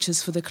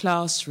teachers for the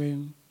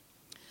classroom.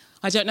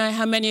 I don't know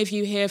how many of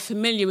you here are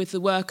familiar with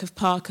the work of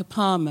Parker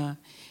Palmer.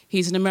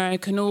 He's an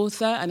American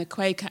author and a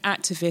Quaker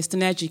activist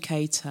and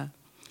educator.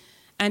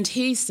 And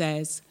he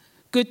says,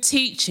 good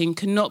teaching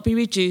cannot be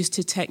reduced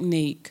to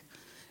technique.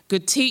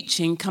 Good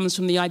teaching comes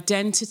from the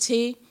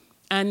identity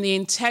and the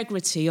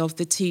integrity of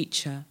the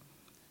teacher.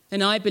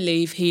 And I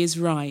believe he is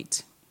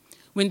right.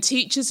 When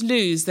teachers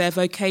lose their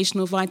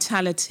vocational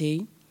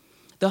vitality,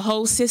 the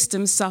whole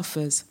system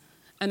suffers,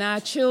 and our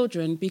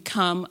children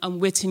become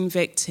unwitting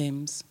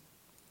victims.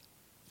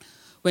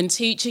 When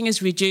teaching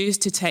is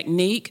reduced to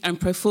technique and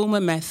pro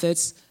forma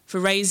methods for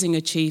raising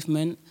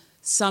achievement,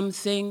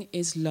 something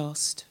is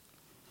lost.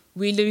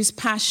 We lose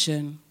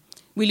passion,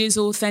 we lose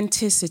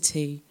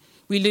authenticity,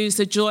 we lose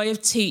the joy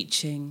of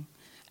teaching.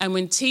 And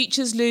when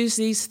teachers lose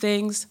these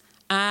things,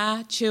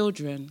 our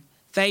children,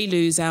 they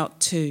lose out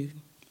too.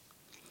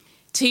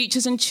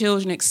 Teachers and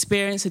children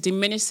experience a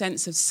diminished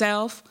sense of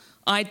self,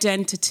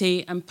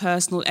 identity, and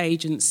personal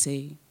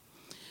agency.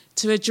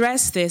 To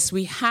address this,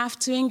 we have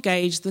to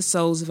engage the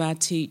souls of our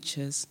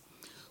teachers.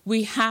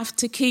 We have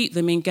to keep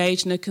them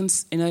engaged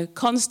in a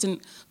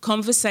constant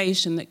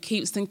conversation that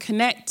keeps them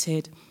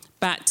connected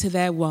back to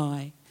their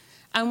why.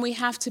 And we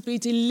have to be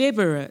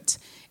deliberate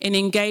in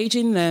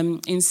engaging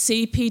them in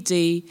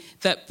CPD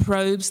that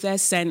probes their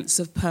sense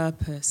of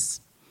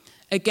purpose.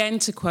 Again,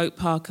 to quote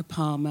Parker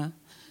Palmer,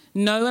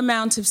 no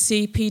amount of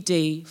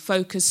CPD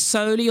focused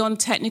solely on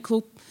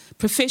technical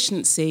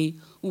proficiency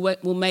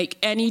will make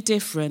any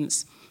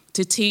difference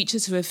to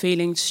teachers who are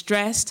feeling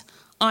stressed,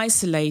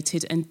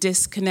 isolated, and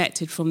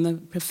disconnected from the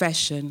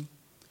profession.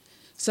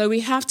 So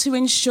we have to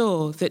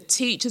ensure that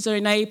teachers are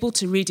enabled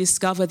to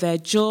rediscover their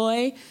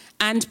joy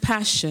and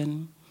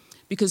passion,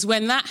 because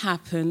when that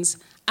happens,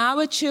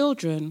 our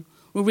children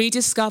will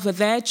rediscover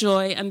their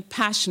joy and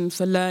passion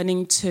for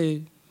learning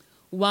too.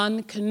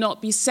 One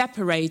cannot be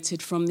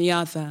separated from the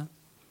other.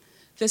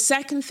 The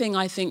second thing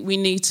I think we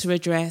need to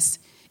address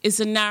is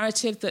the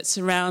narrative that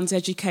surrounds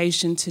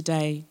education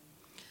today.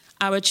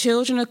 Our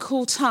children are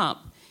caught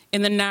up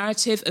in the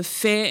narrative of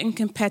fear and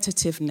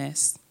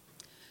competitiveness.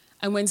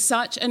 And when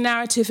such a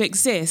narrative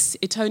exists,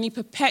 it only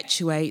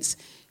perpetuates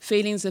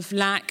feelings of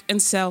lack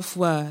and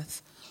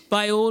self-worth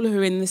by all who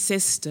are in the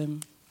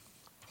system.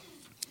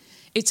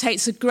 It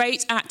takes a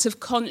great act of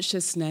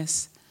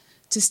consciousness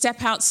to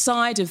step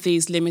outside of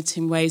these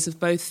limiting ways of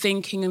both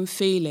thinking and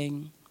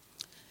feeling.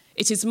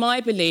 It is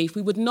my belief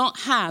we would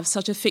not have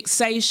such a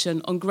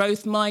fixation on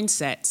growth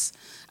mindsets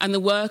and the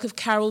work of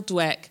Carol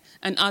Dweck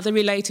and other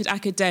related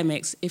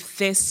academics if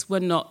this were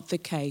not the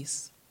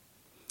case.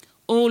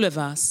 All of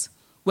us,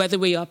 whether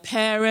we are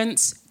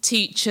parents,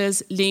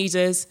 teachers,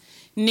 leaders,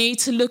 need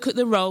to look at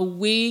the role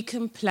we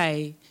can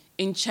play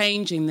in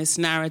changing this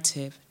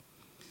narrative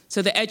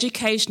so that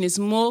education is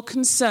more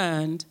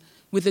concerned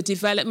with the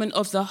development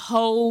of the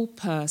whole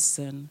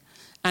person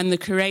and the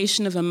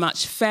creation of a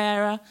much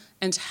fairer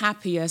and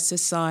happier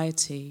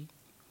society.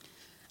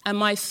 And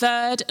my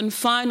third and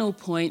final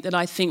point that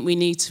I think we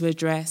need to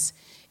address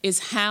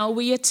is how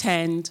we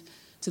attend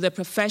to the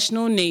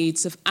professional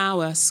needs of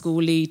our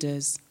school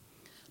leaders.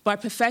 By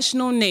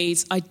professional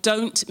needs, I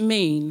don't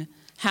mean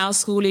how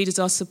school leaders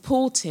are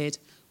supported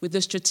with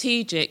the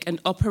strategic and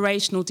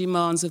operational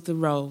demands of the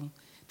role.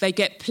 They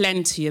get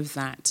plenty of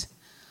that.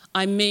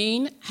 I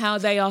mean how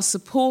they are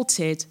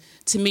supported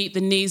to meet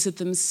the needs of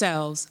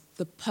themselves,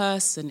 the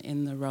person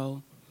in the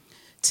role.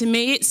 To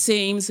me, it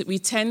seems that we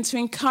tend to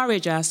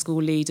encourage our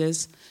school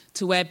leaders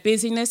to wear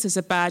busyness as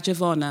a badge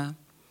of honour,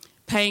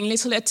 paying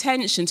little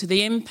attention to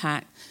the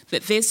impact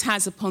that this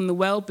has upon the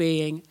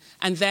well-being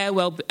and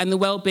the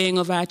well-being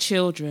of our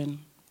children.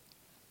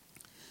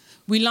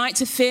 We like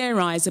to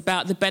theorise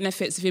about the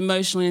benefits of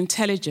emotional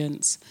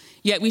intelligence,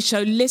 yet we show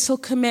little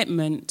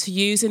commitment to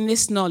using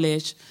this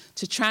knowledge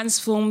to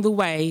transform the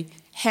way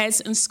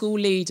heads and school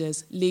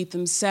leaders lead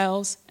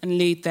themselves and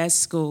lead their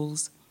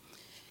schools.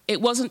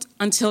 It wasn't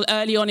until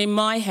early on in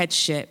my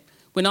headship,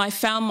 when I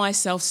found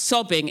myself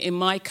sobbing in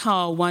my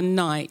car one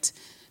night,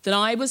 that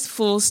I was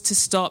forced to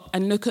stop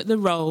and look at the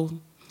role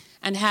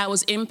and how it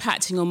was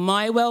impacting on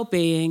my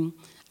well-being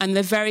and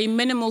the very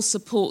minimal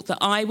support that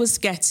I was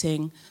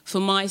getting for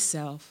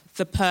myself,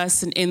 the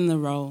person in the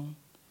role.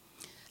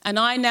 And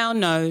I now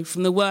know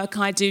from the work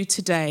I do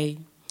today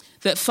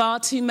that far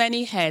too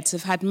many heads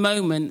have had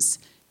moments,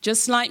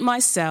 just like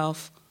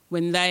myself,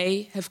 when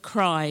they have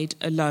cried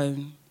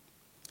alone.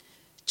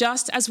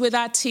 Just as with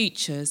our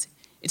teachers,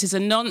 it is a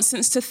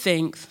nonsense to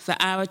think that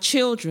our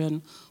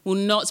children will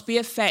not be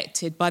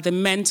affected by the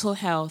mental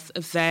health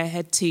of their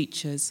head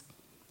teachers.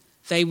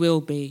 They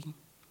will be.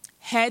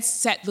 Heads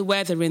set the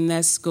weather in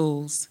their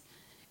schools.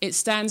 It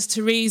stands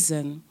to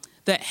reason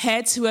that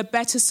heads who are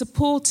better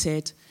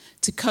supported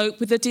to cope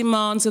with the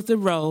demands of the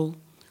role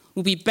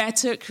will be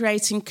better at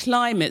creating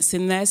climates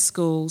in their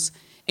schools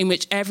in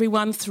which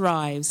everyone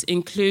thrives,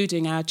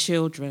 including our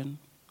children.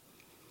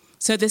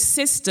 So the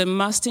system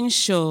must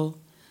ensure,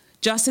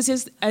 just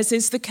as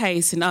is the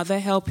case in other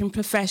helping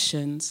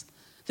professions,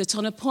 that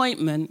on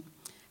appointment,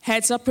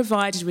 heads are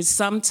provided with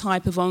some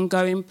type of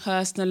ongoing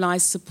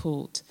personalised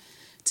support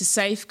to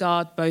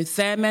safeguard both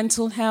their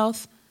mental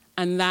health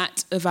and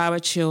that of our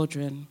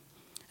children.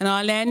 And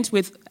I'll end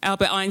with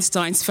Albert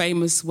Einstein's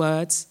famous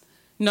words,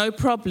 "No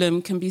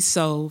problem can be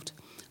solved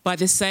by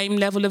the same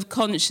level of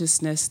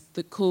consciousness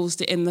that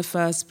caused it in the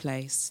first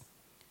place."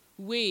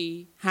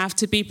 We have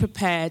to be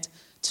prepared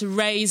to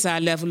raise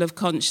our level of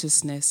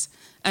consciousness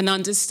and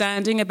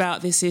understanding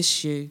about this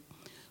issue.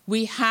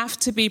 We have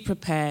to be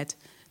prepared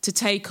to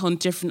take on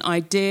different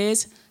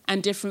ideas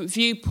and different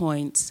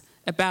viewpoints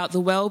about the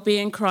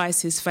well-being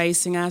crisis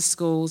facing our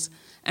schools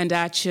and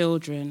our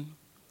children.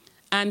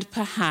 And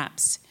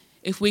perhaps,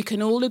 if we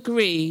can all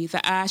agree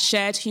that our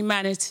shared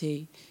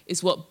humanity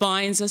is what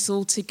binds us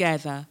all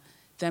together,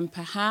 then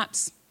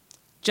perhaps,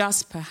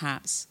 just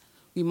perhaps,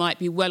 we might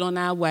be well on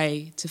our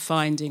way to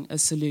finding a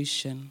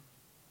solution.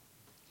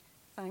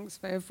 Thanks,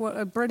 Viv. What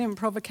a brilliant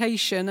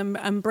provocation,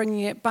 and bringing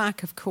it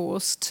back, of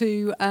course,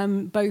 to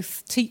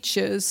both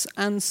teachers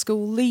and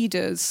school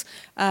leaders,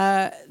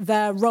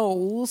 their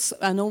roles,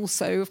 and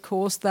also, of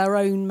course, their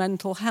own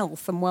mental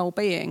health and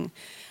well-being.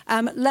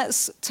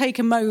 Let's take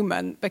a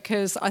moment,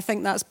 because I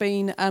think that's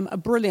been a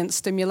brilliant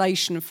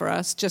stimulation for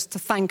us, just to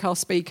thank our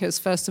speakers,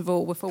 first of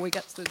all, before we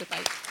get to the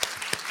debate.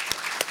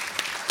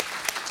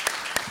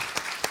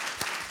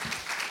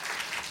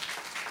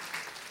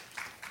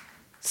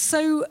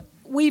 So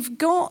we've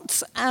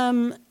got,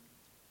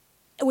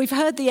 we've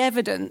heard the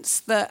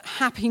evidence that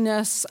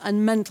happiness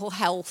and mental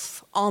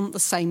health aren't the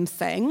same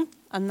thing,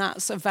 and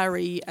that's a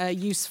very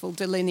useful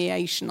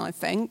delineation, I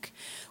think.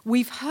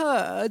 We've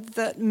heard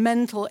that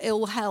mental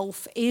ill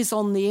health is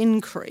on the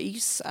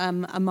increase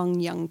among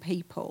young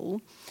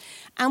people.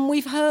 And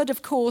we've heard,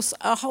 of course,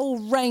 a whole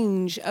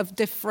range of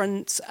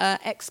different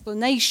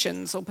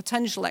explanations or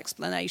potential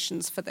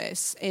explanations for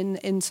this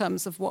in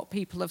terms of what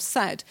people have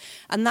said.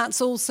 And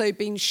that's also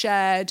been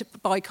shared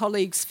by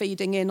colleagues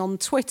feeding in on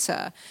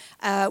Twitter,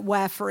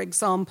 where, for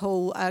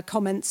example,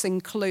 comments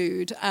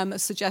include a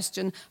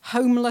suggestion,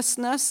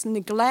 homelessness,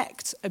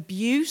 neglect,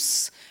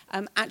 abuse.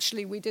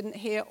 Actually, we didn't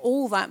hear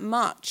all that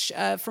much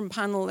from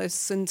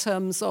panellists in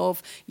terms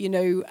of,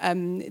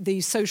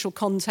 the social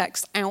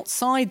context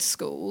outside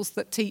schools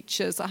that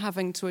teachers are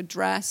having to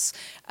address,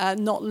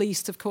 not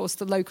least, of course,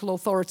 the local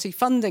authority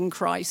funding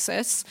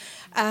crisis.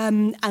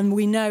 And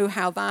we know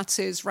how that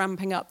is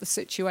ramping up the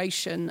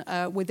situation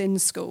within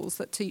schools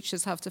that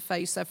teachers have to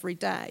face every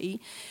day.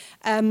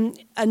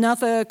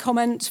 Another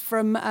comment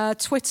from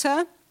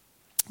Twitter.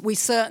 We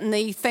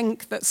certainly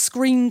think that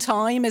screen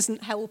time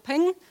isn't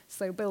helping,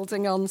 so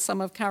building on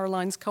some of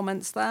Caroline's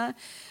comments there.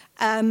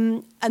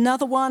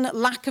 Another one,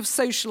 lack of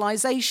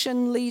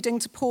socialisation leading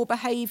to poor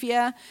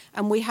behaviour.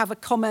 And we have a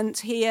comment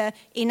here,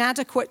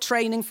 inadequate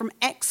training from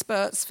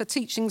experts for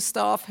teaching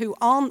staff who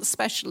aren't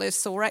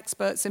specialists or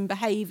experts in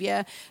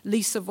behaviour,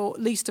 least of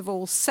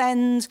all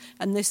SEND,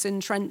 and this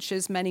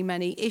entrenches many,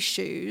 many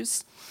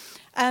issues.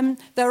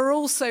 There are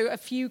also a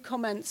few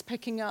comments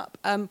picking up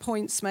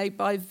points made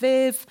by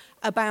Viv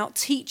about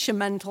teacher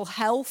mental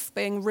health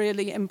being a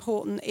really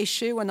important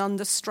issue and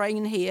under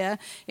strain here,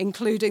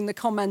 including the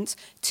comment,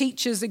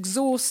 teachers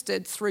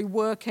exhausted through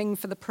working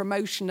for the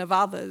promotion of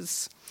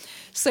others.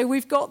 So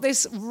we've got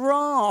this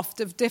raft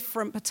of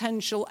different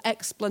potential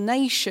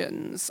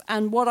explanations,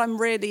 and what I'm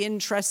really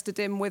interested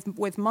in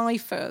with my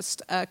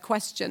first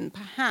question,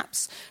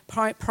 perhaps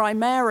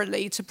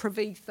primarily to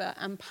Pravitha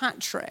and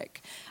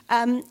Patrick,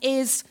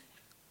 is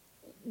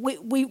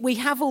we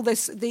have all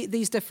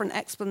these different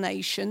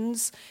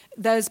explanations.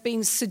 There's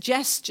been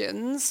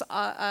suggestions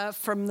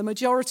from the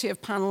majority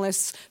of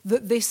panellists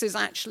that this is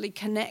actually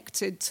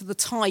connected to the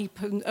type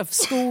of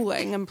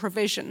schooling and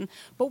provision.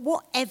 But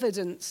what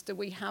evidence do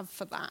we have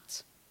for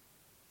that?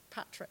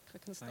 Patrick, I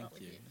can start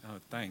with you. Oh,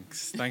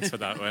 thanks. Thanks for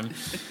that one.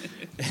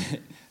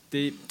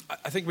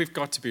 I think we've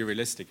got to be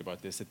realistic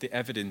about this, that the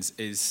evidence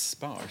is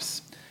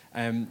sparse.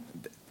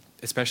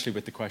 Especially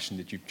with the question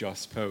that you've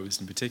just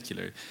posed in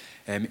particular.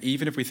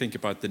 Even if we think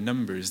about the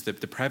numbers, the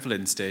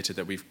prevalence data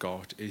that we've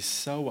got is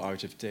so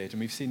out of date. And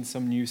we've seen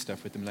some new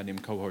stuff with the Millennium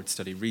Cohort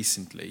Study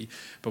recently,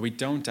 but we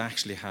don't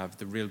actually have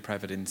the real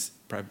prevalence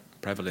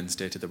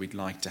data that we'd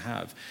like to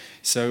have.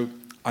 So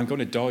I'm going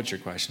to dodge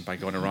your question by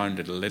going around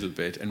it a little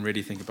bit and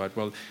really think about,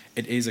 well,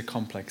 it is a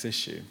complex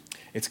issue.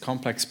 It's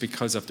complex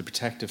because of the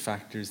protective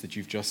factors that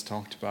you've just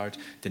talked about,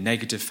 the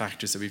negative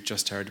factors that we've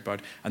just heard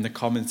about, and the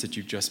comments that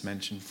you've just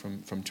mentioned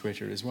from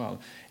Twitter as well.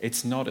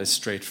 It's not as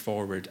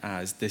straightforward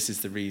as this is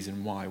the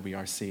reason why we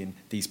are seeing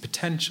these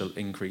potential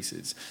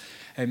increases.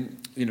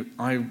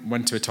 I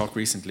went to a talk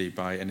recently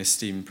by an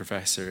esteemed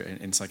professor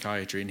in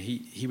psychiatry, and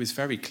he was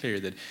very clear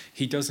that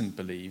he doesn't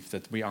believe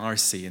that we are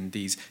seeing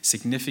these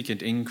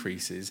significant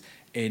increases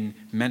in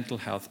mental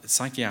health,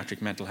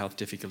 psychiatric mental health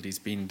difficulties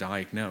being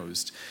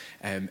diagnosed.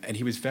 And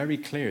he was very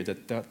clear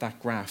that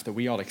graph that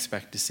we all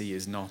expect to see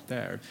is not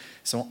there.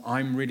 So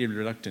I'm really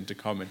reluctant to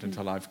comment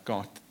until I've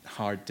got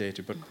hard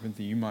data, but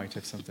you might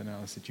have something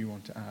else that you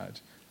want to add.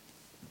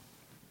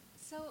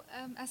 So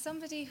as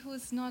somebody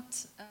who's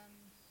not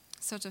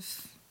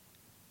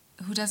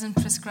who doesn't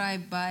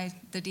prescribe by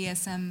the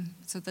DSM,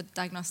 so the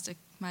diagnostic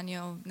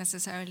manual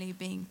necessarily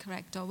being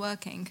correct or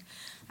working,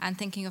 and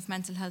thinking of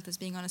mental health as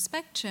being on a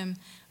spectrum,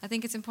 I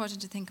think it's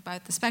important to think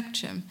about the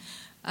spectrum.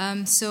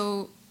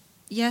 So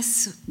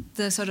yes,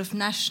 the sort of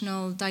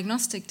national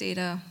diagnostic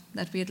data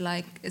that we'd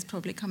like is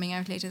probably coming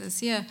out later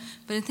this year,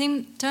 but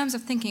in terms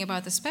of thinking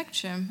about the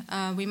spectrum,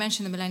 we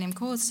mentioned the Millennium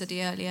Cohort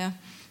study earlier,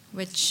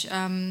 which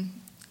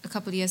a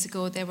couple of years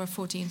ago there were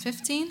 14,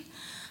 15,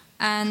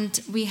 and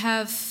we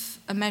have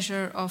a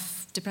measure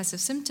of depressive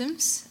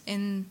symptoms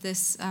in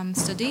this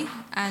study,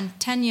 and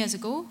 10 years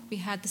ago we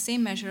had the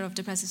same measure of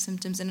depressive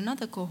symptoms in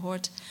another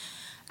cohort.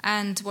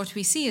 And what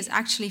we see is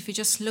actually, if you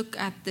just look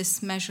at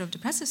this measure of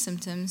depressive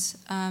symptoms,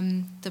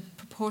 the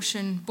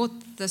proportion, both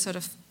the sort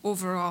of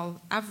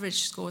overall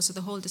average score, so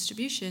the whole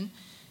distribution,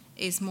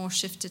 is more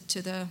shifted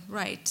to the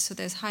right. So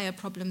there's higher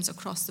problems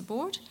across the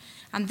board.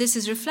 And this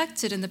is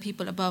reflected in the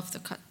people above the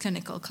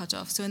clinical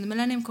cutoff. So in the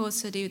Millennium Cohort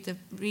study, the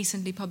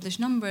recently published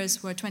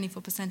numbers were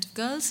 24% of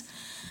girls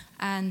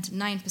and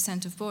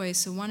 9% of boys.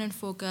 So 1 in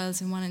 4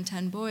 girls and 1 in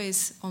 10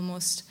 boys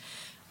almost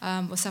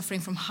were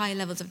suffering from high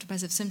levels of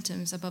depressive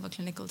symptoms above a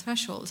clinical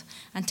threshold.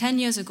 And 10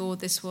 years ago,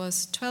 this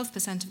was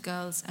 12% of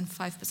girls and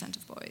 5%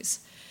 of boys.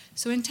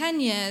 So in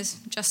 10 years,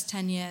 just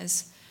 10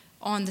 years,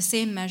 on the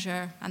same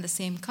measure and the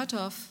same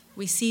cutoff,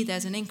 we see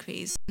there's an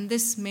increase. And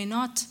this may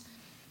not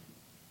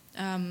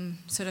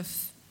sort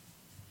of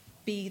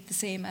be the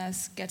same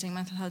as getting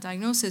mental health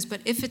diagnosis, but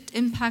if it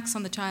impacts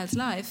on the child's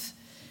life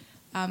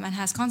and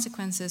has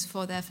consequences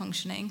for their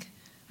functioning,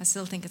 I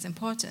still think it's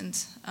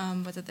important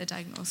whether they're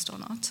diagnosed or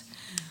not.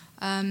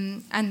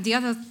 And the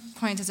other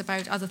point is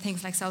about other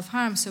things like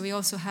self-harm. So we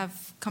also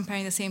have,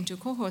 comparing the same two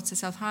cohorts, the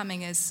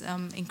self-harming is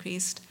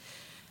increased.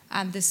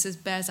 And this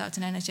bears out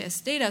in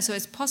NHS data. So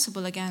it's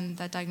possible, again,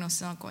 that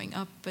diagnoses are going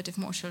up, but if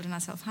more children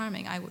are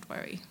self-harming, I would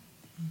worry.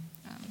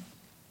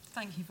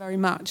 Thank you very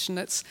much, and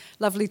it's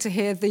lovely to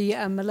hear the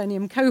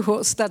Millennium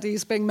Cohort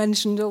studies being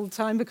mentioned all the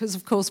time, because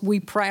of course we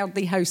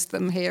proudly host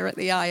them here at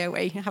the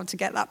IOE. You have to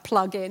get that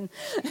plug in.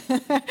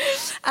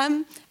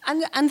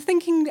 And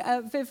thinking,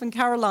 Viv and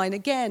Caroline,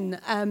 again,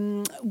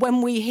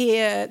 when we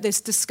hear this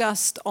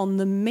discussed on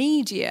the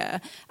media,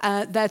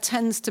 there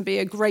tends to be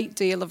a great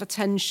deal of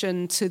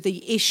attention to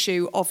the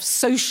issue of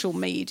social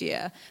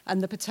media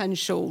and the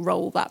potential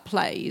role that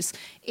plays.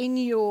 In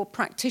your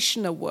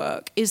practitioner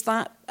work, is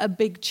that a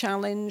big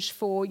challenge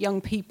for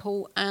young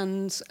people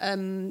and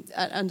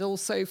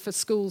also for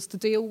schools to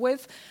deal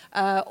with?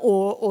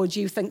 Or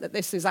do you think that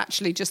this is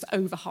actually just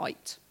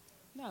overhyped?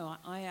 No,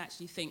 I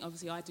actually think,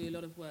 obviously I do a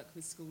lot of work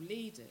with school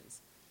leaders,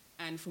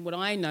 and from what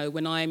I know,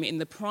 when I'm in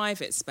the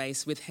private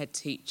space with head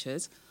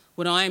teachers,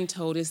 what I'm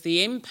told is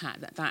the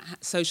impact that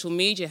social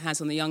media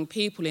has on the young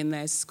people in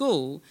their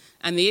school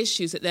and the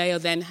issues that they are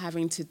then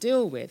having to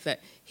deal with, that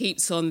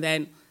heaps on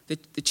then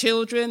the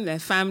children, their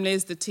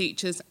families, the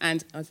teachers,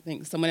 and I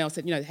think someone else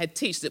said, the head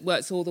teachers, it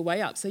works all the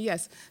way up. So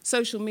yes,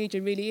 social media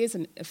really is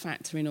a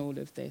factor in all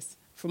of this,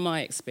 from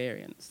my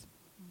experience.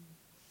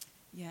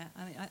 Yeah,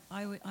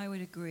 I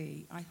would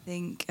agree. I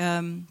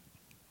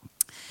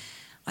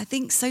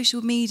think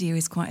social media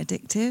is quite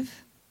addictive.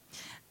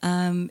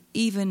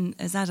 Even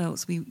as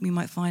adults, we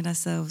might find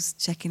ourselves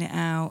checking it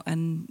out,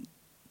 and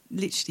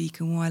literally you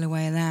can while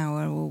away an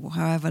hour or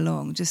however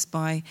long just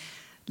by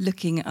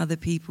looking at other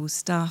people's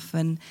stuff.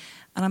 And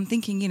I'm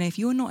thinking, if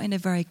you're not in a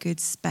very good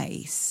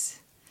space,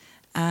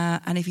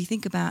 and if you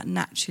think about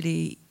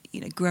naturally,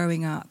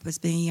 growing up as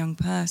being a young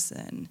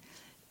person,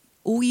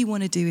 all you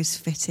want to do is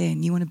fit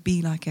in. You want to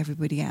be like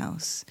everybody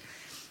else.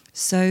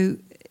 So,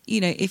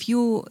 if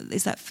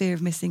there's that fear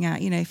of missing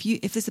out.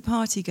 If there's a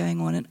party going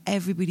on and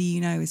everybody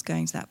is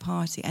going to that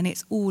party and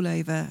it's all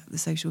over the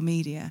social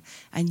media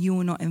and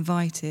you're not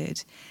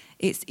invited,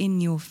 it's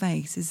in your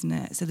face, isn't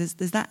it? So there's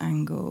that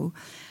angle.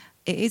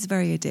 It is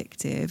very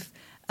addictive.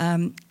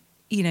 My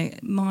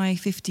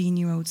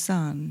 15-year-old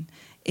son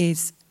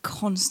is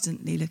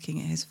constantly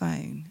looking at his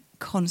phone,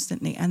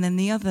 constantly. And then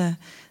the other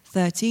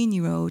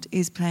 13-year-old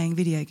is playing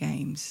video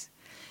games.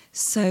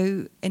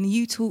 So, and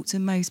you talk to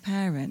most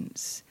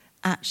parents,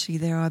 actually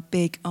there are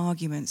big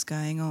arguments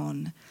going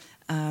on,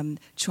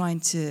 trying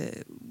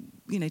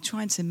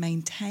to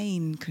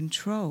maintain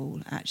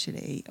control,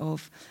 actually,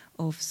 of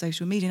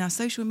social media. Now,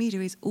 social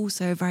media is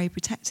also a very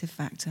protective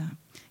factor.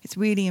 It's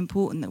really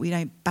important that we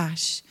don't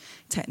bash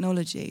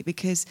technology,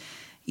 because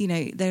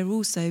they're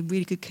also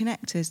really good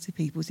connectors to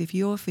people. So if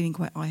you're feeling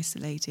quite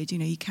isolated,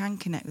 you can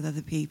connect with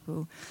other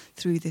people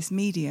through this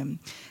medium.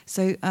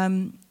 So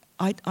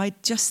I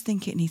just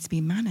think it needs to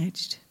be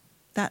managed.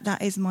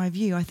 that is my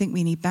view. I think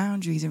we need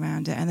boundaries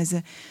around it. And there's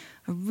a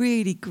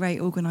really great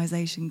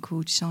organisation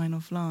called Shine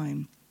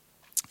Offline.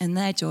 And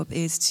their job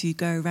is to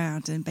go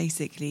around and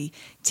basically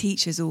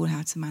teach us all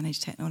how to manage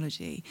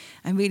technology.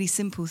 And really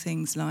simple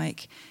things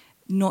like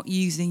not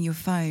using your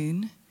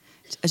phone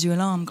as your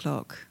alarm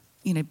clock,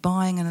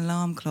 buying an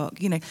alarm clock,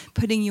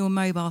 putting your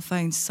mobile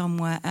phone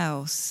somewhere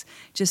else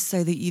just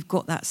so that you've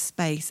got that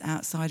space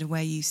outside of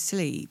where you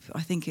sleep.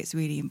 I think it's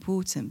really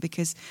important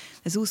because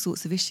there's all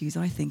sorts of issues,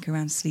 I think,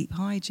 around sleep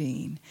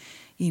hygiene,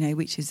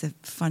 which is a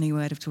funny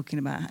word of talking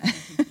about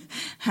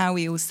how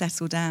we all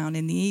settle down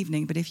in the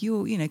evening. But if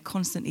you're,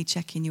 constantly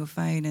checking your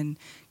phone and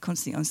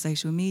constantly on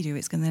social media,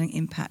 it's going to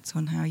impact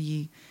on how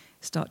you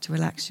start to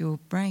relax your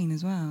brain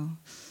as well.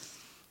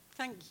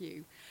 Thank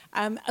you.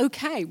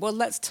 OK, well,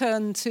 let's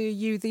turn to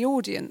you, the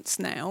audience,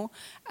 now.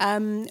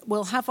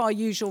 We'll have our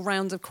usual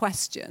round of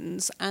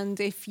questions. And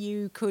if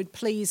you could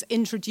please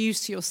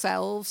introduce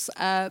yourselves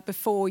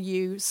before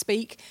you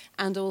speak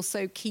and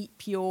also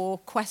keep your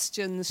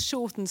questions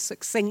short and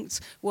succinct,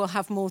 we'll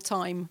have more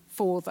time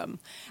for them.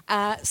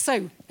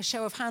 So, a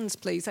show of hands,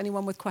 please.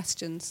 Anyone with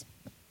questions?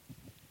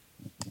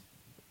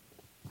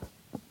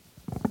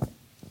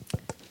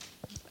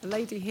 A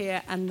lady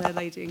here and the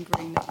lady in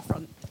green at the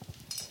front.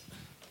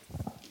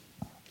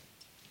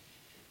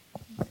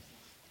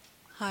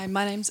 Hi,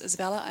 my name's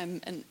Isabella. I'm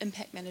an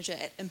impact manager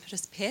at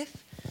Impetus PEF.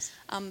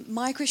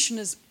 My question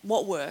is,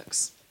 what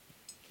works?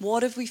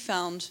 What have we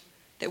found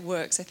that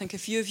works? I think a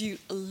few of you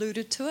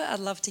alluded to it.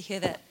 I'd love to hear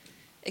that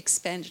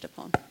expanded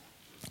upon.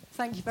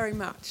 Thank you very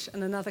much.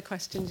 And another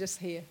question just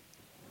here.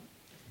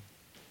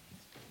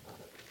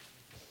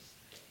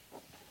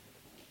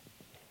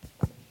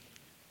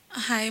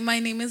 Hi,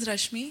 my name is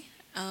Rashmi.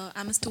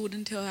 I'm a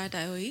student here at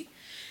IOE.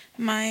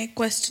 My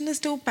question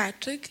is to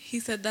Patrick. He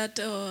said that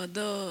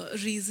the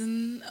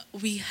reason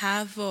we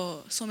have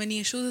so many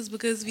issues is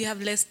because we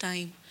have less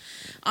time.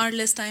 Our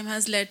less time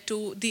has led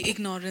to the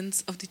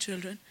ignorance of the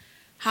children.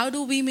 How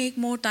do we make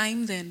more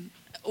time then?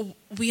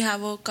 We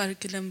have a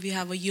curriculum, we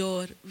have a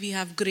year, we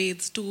have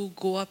grades to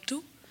go up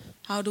to.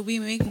 How do we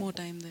make more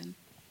time then?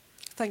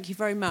 Thank you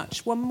very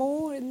much. One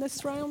more in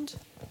this round?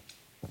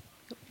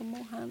 Got one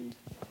more hand?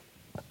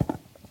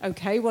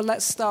 OK, well,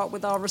 let's start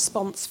with our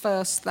response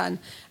first then.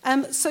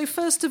 So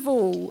first of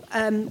all,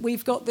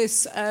 we've got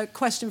this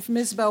question from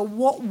Isabel,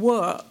 what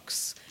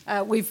works?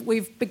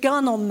 We've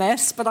begun on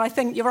this, but I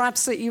think you're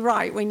absolutely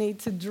right. We need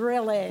to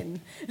drill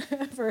in.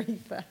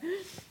 Veritha.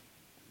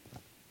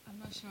 I'm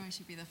not sure I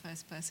should be the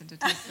first person to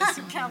take this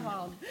one. Come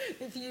on.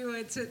 If you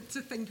were to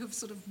think of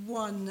sort of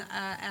one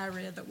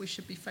area that we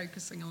should be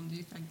focusing on, do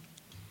you think?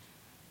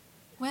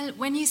 Well,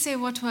 when you say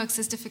what works,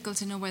 it's difficult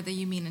to know whether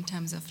you mean in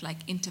terms of like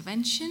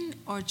intervention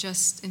or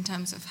just in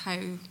terms of how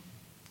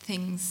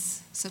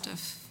things sort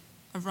of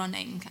are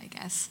running, I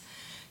guess.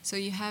 So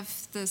you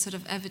have the sort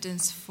of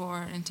evidence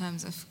for, in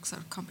terms of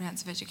sort of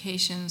comprehensive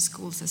education,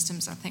 school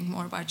systems that think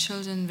more about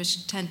children,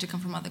 which tend to come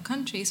from other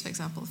countries. For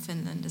example,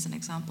 Finland is an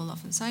example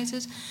often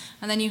cited.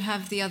 And then you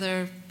have the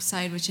other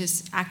side, which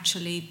is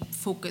actually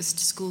focused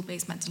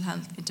school-based mental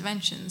health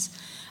interventions.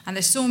 And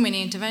there's so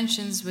many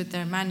interventions with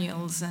their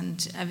manuals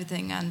and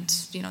everything, and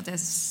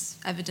there's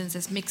evidence,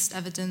 there's mixed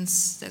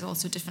evidence, there's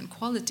also different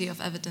quality of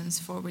evidence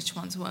for which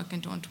ones work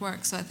and don't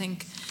work. So I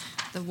think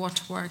the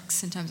what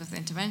works in terms of the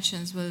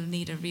interventions will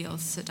need a real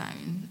sit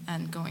down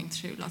and going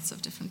through lots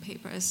of different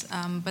papers.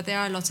 But there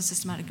are lots of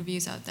systematic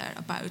reviews out there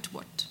about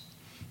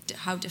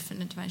how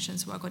different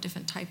interventions work or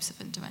different types of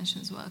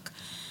interventions work.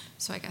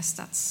 So I guess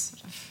that's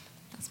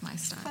my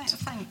start.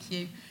 Thank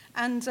you.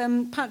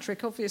 And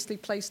Patrick, obviously,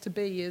 place to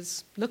be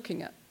is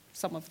looking at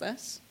some of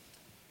this.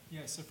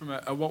 Yeah, so from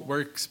a what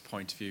works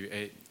point of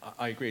view,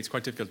 I agree. It's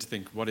quite difficult to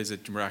think what is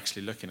it we're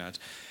actually looking at.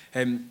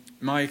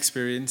 My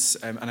experience,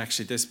 and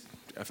actually this,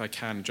 if I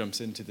can, jumps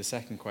into the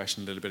second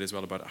question a little bit as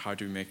well about how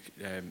do we make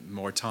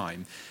more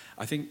time.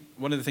 I think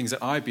one of the things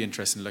that I'd be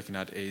interested in looking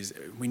at is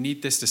we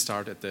need this to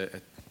start at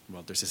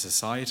there's a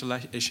societal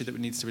issue that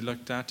needs to be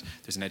looked at.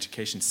 There's an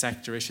education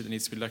sector issue that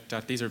needs to be looked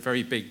at. These are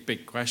very big,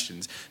 big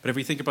questions. But if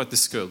we think about the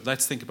school,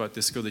 let's think about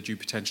the school that you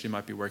potentially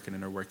might be working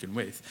in or working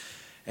with.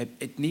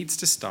 It needs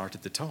to start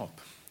at the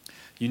top.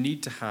 You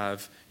need to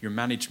have your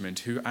management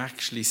who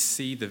actually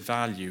see the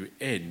value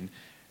in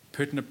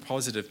putting a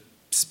positive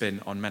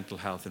spin on mental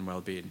health and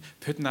well-being,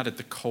 putting that at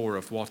the core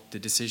of what the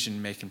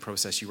decision-making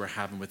process you are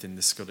having within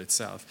the school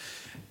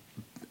itself.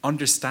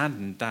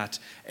 Understanding that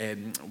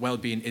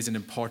well-being is an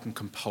important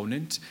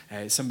component.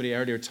 Somebody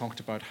earlier talked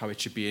about how it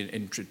should be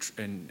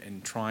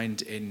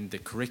enshrined in the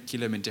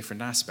curriculum in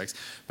different aspects,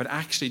 but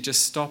actually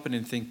just stopping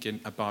and thinking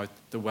about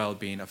the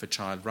well-being of a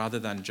child rather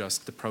than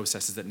just the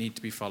processes that need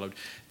to be followed,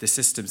 the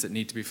systems that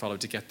need to be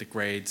followed to get the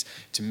grades,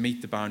 to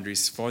meet the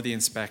boundaries for the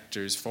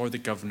inspectors, for the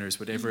governors,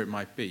 whatever it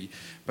might be.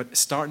 But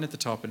starting at the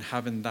top and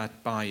having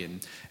that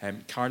buy-in.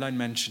 Caroline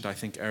mentioned, I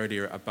think,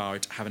 earlier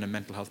about having a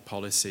mental health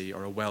policy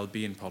or a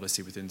well-being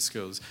policy within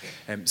schools.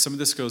 Some of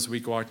the schools we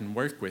go out and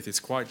work with, it's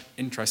quite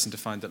interesting to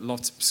find that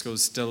lots of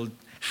schools still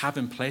have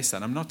in place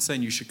that. I'm not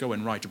saying you should go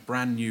and write a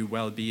brand new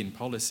well-being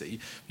policy.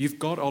 You've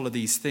got all of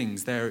these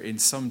things there in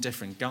some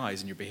different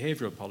guise in your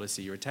behavioural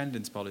policy, your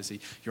attendance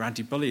policy, your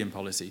anti-bullying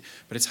policy.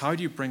 But it's how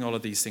do you bring all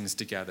of these things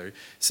together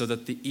so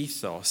that the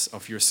ethos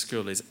of your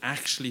school is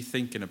actually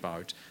thinking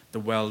about the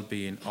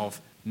well-being of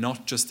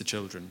not just the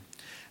children.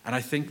 And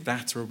I think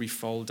that's where we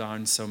fall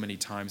down so many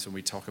times when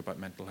we talk about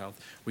mental health.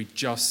 We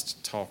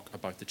just talk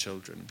about the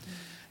children.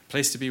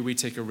 Place to be, we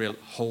take a real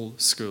whole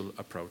school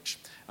approach.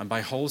 And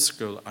by whole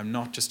school, I'm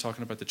not just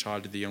talking about the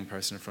child or the young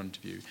person in front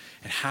of you.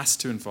 It has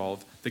to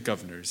involve the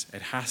governors.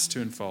 It has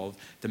to involve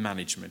the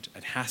management.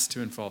 It has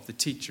to involve the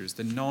teachers,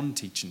 the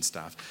non-teaching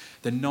staff.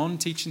 The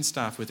non-teaching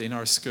staff within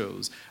our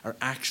schools are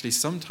actually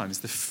sometimes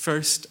the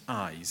first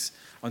eyes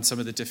on some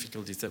of the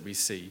difficulties that we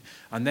see.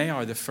 And they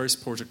are the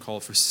first port of call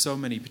for so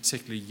many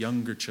particularly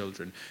younger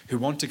children who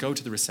want to go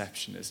to the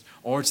receptionist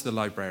or to the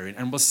librarian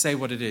and will say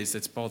what it is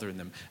that's bothering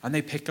them. And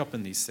they pick up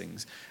on these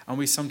things. And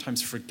we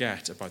sometimes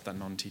forget about that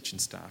non-teaching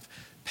staff.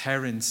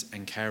 Parents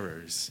and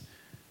carers.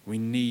 We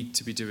need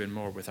to be doing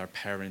more with our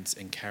parents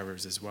and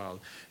carers as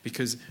well.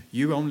 Because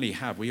we only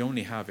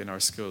have in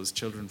our schools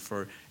children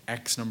for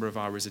X number of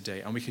hours a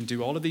day. And we can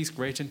do all of these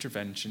great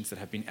interventions that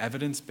have been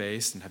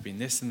evidence-based and have been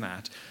this and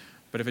that.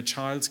 But if a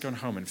child's gone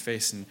home and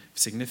facing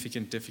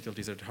significant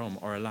difficulties at home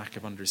or a lack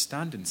of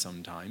understanding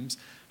sometimes,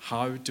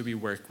 how do we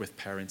work with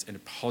parents in a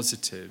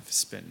positive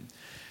spin?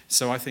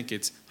 So I think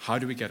it's how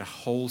do we get a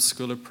whole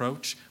school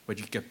approach where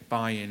you get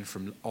buy-in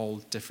from all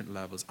different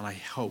levels? And I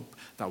hope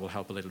that will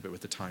help a little bit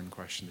with the time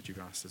question that you've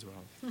asked as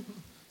well.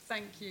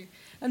 Thank you.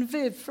 And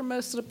Viv, from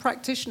a sort of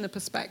practitioner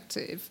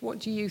perspective, what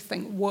do you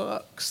think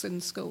works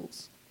in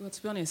schools? Well,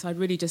 to be honest, I'd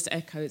really just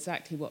echo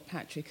exactly what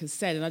Patrick has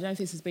said, and I don't know if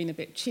this has been a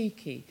bit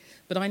cheeky,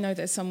 but I know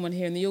there's someone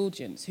here in the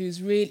audience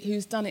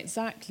who's done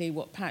exactly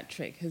what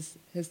Patrick has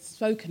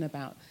spoken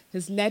about,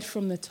 has led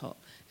from the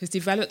top, has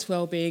developed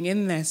well-being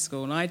in their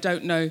school, and I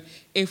don't know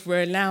if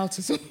we're allowed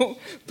to sort of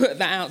put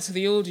that out to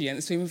the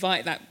audience, to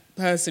invite that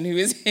person who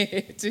is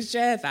here to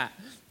share that.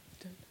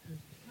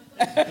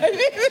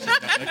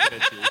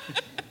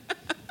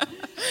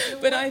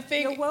 But I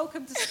think you're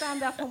welcome to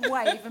stand up and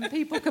wave, and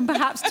people can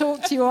perhaps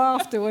talk to you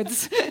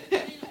afterwards.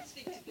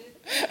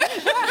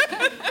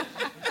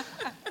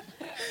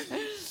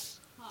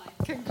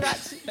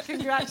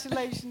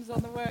 Congratulations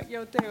on the work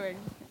you're doing.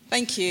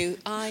 Thank you.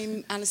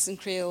 I'm Alison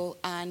Creel,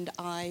 and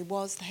I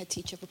was the head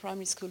teacher of a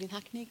primary school in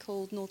Hackney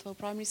called Northwell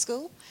Primary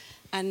School,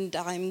 and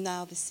I'm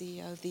now the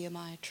CEO of the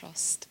Amaya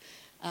Trust.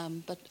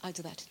 But I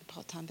do that on a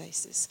part-time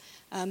basis.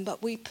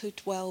 But we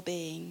put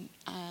well-being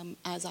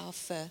as our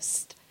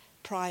first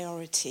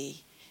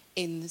priority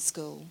in the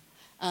school.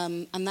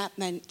 And that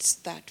meant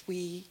that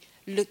we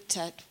looked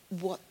at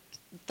what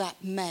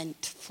that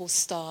meant for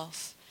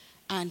staff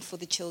and for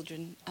the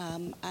children.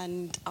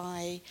 And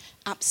I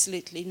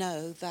absolutely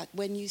know that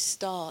when you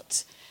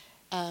start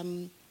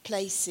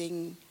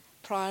placing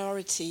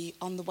priority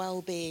on the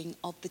well-being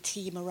of the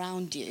team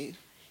around you,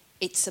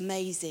 it's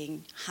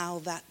amazing how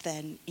that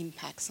then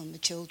impacts on the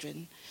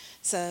children.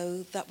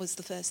 So that was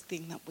the first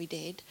thing that we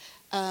did.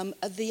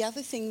 The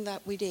other thing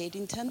that we did,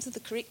 in terms of the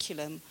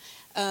curriculum,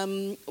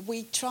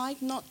 we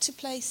tried not to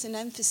place an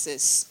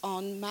emphasis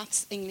on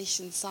maths, English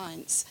and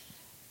science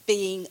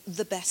being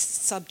the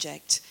best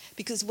subject.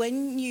 Because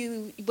when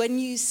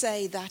you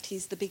say that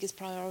is the biggest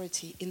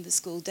priority in the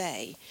school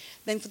day,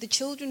 then for the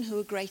children who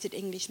are great at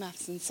English,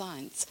 maths and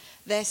science,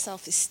 their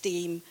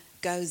self-esteem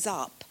goes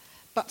up.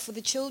 But for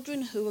the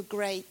children who are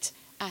great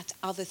at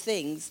other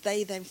things,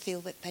 they then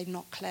feel that they're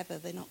not clever,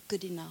 they're not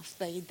good enough.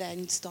 They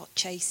then start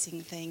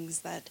chasing things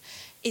that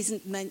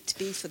isn't meant to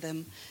be for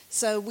them.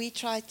 So we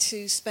tried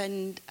to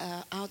spend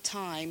our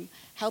time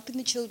helping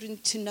the children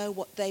to know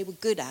what they were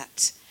good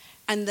at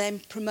and then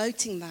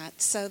promoting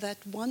that so that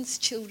once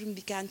children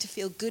began to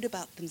feel good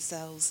about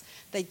themselves,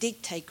 they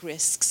did take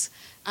risks.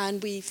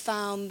 And we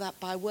found that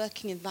by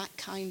working in that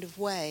kind of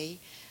way,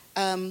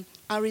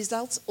 our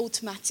results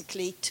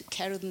automatically took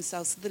care of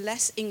themselves. So the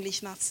less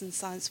English, maths and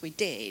science we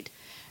did,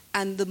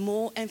 and the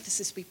more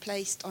emphasis we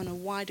placed on a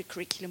wider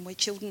curriculum where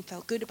children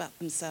felt good about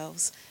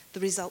themselves, the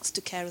results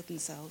took care of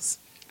themselves.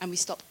 And we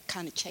stopped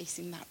kind of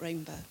chasing that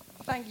rainbow.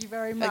 Thank you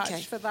very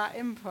much for that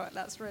input.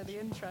 That's really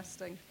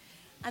interesting.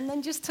 And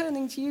then just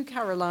turning to you,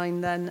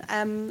 Caroline,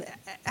 then,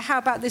 how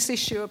about this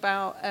issue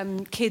about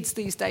kids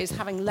these days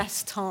having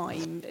less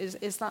time?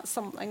 Is that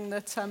something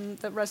that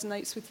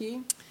resonates with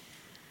you?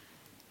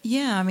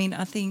 Yeah, I mean,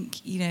 I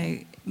think,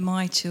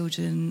 my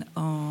children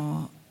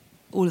are,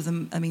 all of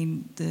them, I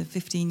mean, the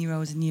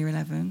 15-year-old in year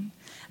 11,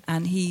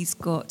 and he's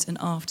got an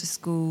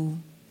after-school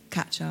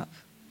catch-up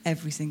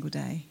every single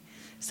day.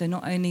 So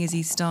not only is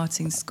he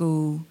starting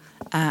school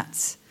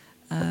at,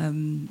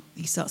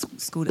 he starts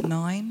school at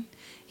 9,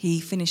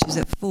 he finishes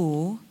at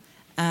 4,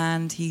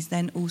 and he's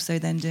then also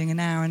then doing an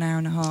hour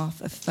and a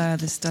half of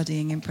further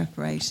studying in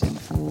preparation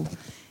for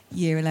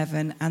year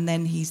 11, and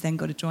then he's then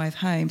got to drive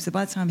home. So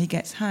by the time he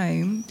gets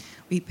home,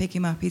 we pick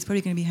him up, he's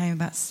probably going to be home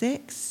about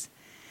 6.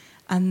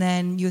 And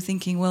then you're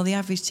thinking, well, the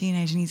average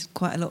teenager needs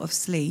quite a lot of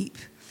sleep.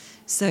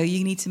 So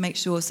you need to make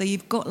sure. So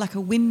you've got like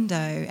a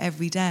window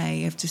every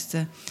day of just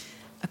a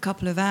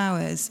couple of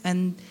hours,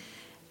 and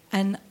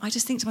I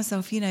just think to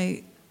myself,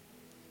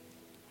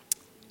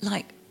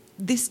 like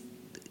this.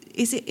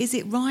 Is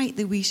it right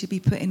that we should be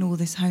putting all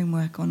this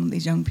homework on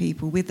these young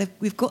people?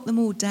 We've got them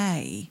all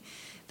day.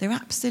 They're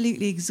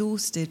absolutely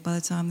exhausted by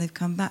the time they've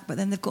come back, but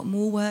then they've got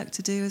more work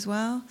to do as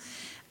well.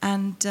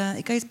 And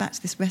it goes back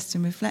to this rest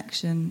and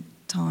reflection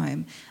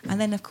time. And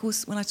then, of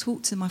course, when I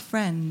talk to my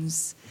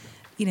friends,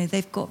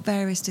 they've got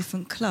various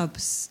different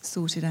clubs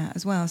sorted out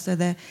as well. So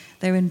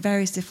they're in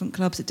various different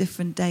clubs at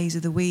different days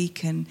of the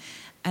week, and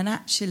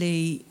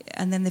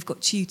then they've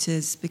got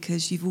tutors,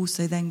 because you've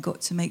also then got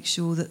to make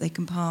sure that they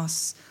can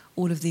pass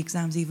all of the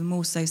exams even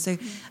more so. So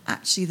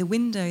actually the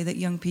window that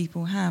young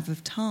people have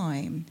of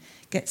time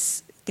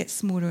gets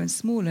smaller and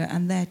smaller,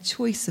 and their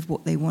choice of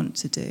what they want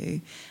to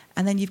do.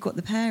 And then you've got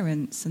the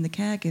parents and the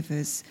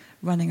caregivers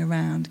running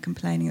around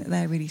complaining that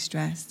they're really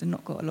stressed and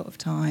not got a lot of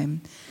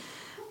time.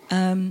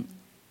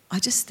 I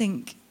just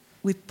think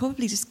we've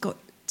probably just got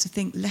to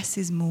think less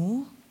is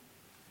more.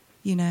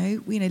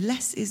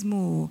 Less is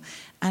more.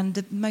 And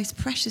the most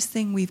precious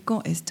thing we've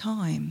got is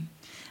time.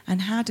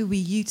 And how do we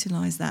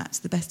utilise that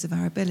to the best of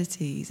our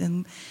abilities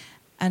and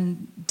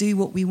do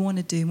what we want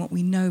to do and what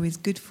we know is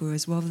good for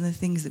us, rather than the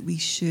things that we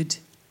should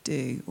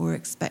do or are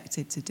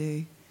expected to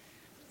do?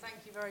 Thank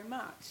you very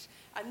much.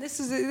 And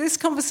this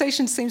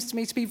conversation seems to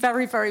me to be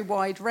very, very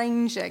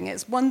wide-ranging.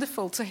 It's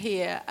wonderful to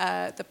hear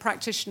the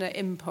practitioner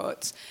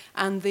input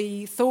and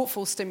the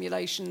thoughtful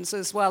stimulations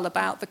as well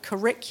about the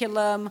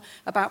curriculum,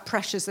 about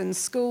pressures in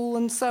school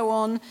and so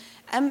on.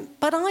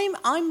 But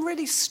I'm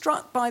really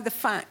struck by the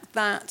fact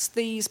that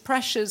these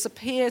pressures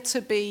appear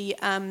to be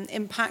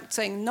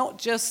impacting not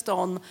just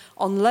on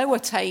low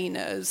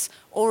attainers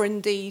or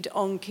indeed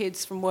on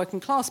kids from working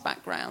class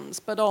backgrounds,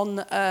 but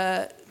on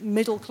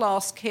middle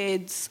class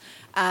kids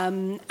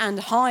and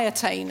high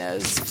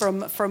attainers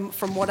from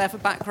whatever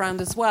background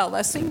as well.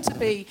 There seems to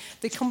be,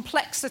 the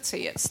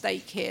complexity at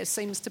stake here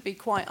seems to be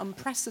quite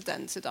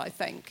unprecedented, I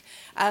think.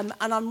 And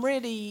I'm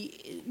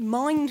really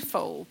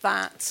mindful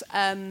that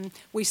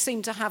we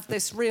seem to have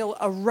this real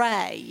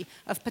array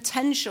of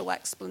potential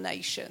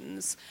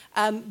explanations,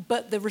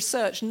 but the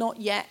research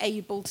not yet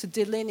able to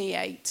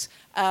delineate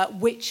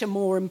which are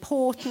more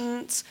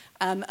important,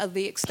 of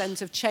the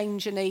extent of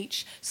change in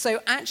each. So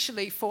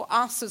actually for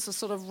us as a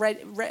sort of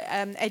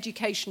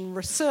education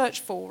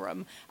research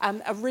forum,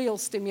 a real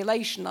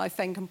stimulation, I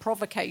think, and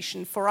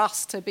provocation for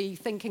us to be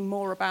thinking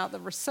more about the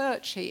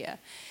research here.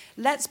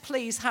 Let's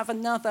please have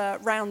another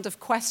round of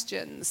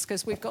questions,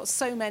 because we've got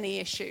so many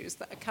issues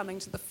that are coming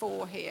to the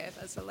fore here.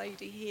 There's a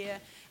lady here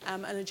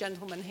and a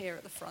gentleman here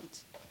at the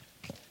front.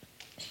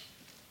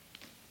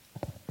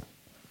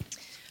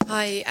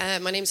 Hi,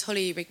 my name's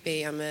Holly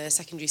Rigby. I'm a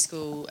secondary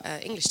school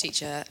English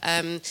teacher.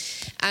 And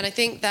I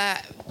think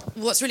that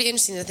what's really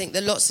interesting, I think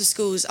that lots of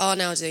schools are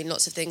now doing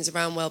lots of things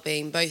around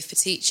wellbeing, both for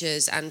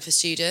teachers and for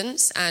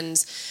students.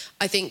 And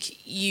I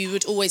think you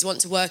would always want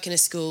to work in a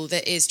school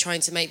that is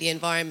trying to make the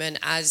environment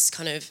as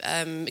kind of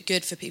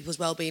good for people's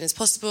wellbeing as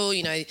possible,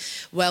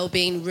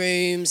 wellbeing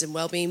rooms and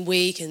wellbeing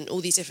week and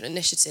all these different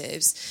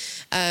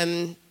initiatives.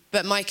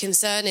 But my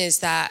concern is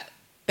that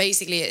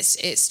basically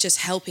it's just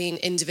helping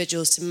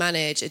individuals to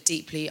manage a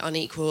deeply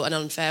unequal and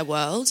unfair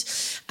world,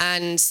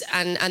 and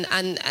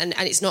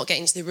it's not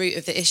getting to the root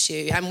of the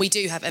issue. And we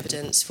do have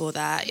evidence for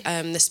that.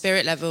 The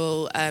Spirit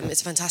Level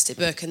is a fantastic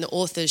book, and the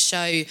authors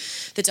show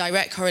the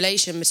direct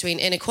correlation between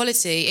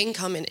inequality in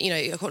income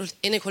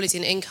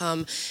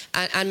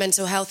and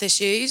mental health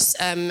issues.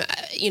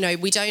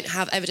 We don't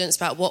have evidence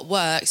about what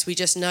works. We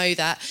just know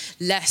that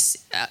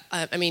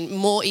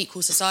more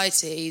equal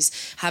societies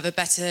have a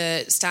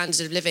better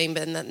standard of living,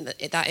 but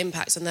that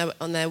impacts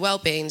on their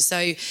well-being.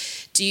 So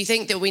do you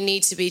think that we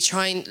need to be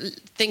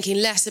thinking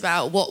less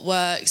about what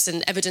works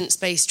and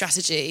evidence-based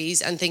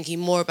strategies, and thinking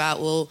more about,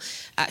 well,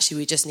 actually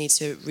we just need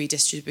to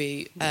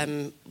redistribute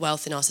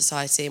wealth in our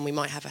society, and we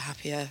might have a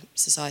happier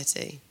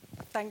society?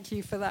 Thank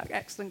you for that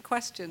excellent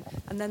question.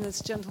 And then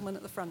there's a gentleman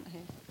at the front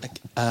here.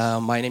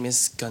 My name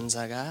is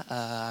Gonzaga.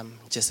 I'm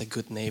just a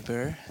good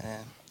neighbor.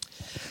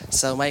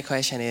 So my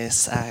question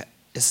is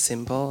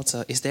simple.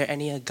 So is there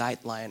any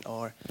guideline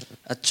or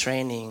a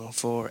training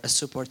for a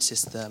support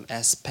system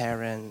as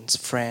parents,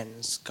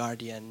 friends,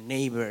 guardian,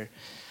 neighbor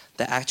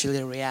that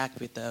actually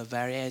react with a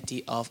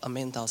variety of a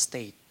mental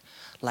state,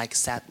 like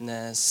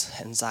sadness,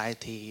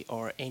 anxiety,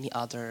 or any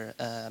other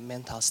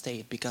mental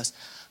state? Because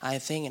I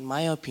think, in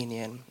my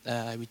opinion,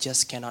 we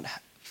just cannot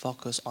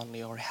focus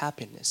only on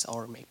happiness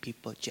or make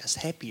people just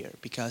happier,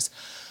 because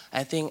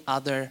I think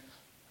other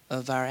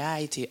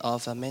variety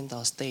of a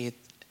mental state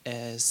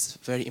is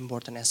very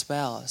important as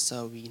well.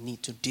 So we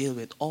need to deal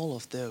with all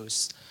of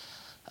those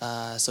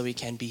so we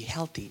can be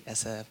healthy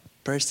as a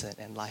person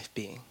and life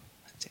being.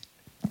 That's it.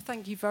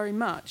 Thank you very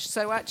much.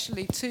 So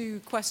actually 2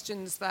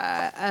 questions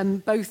there,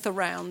 both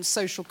around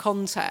social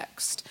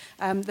context.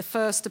 The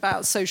first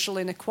about social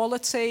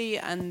inequality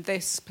and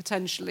this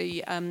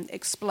potentially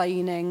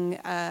explaining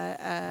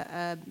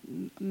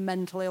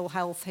mental ill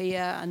health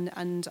here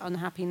and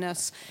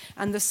unhappiness.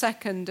 And the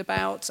second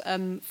about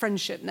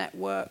friendship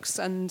networks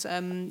and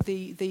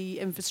the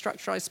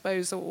infrastructure, I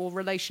suppose, or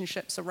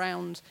relationships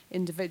around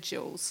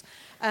individuals.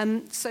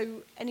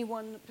 So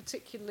anyone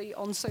particularly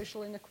on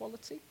social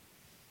inequality?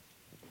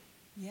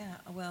 Yeah,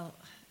 well,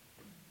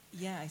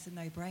 yeah, it's a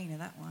no-brainer,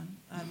 that one.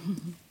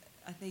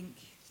 I think...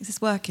 Is this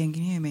working?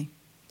 Can you hear me?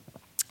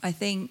 I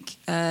think,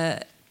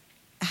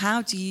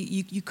 how do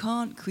you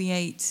can't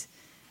create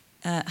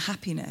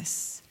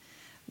happiness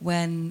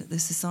when the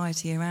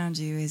society around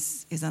you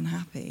is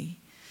unhappy.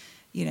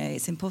 You know,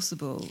 it's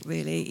impossible,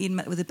 really.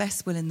 Even with the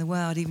best will in the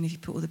world, even if you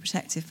put all the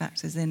protective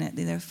factors in it,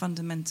 there are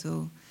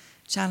fundamental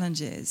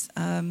challenges.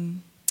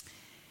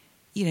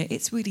 You know,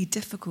 it's really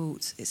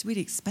difficult. It's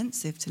really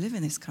expensive to live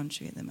in this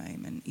country at the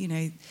moment. You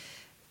know,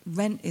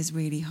 rent is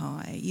really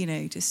high. You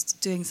know, just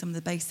doing some of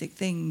the basic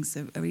things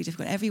are really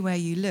difficult. Everywhere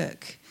you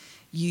look,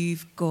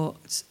 you've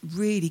got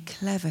really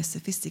clever,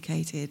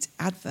 sophisticated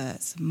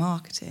adverts,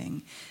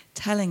 marketing,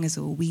 telling us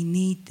all, we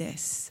need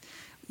this.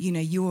 You know,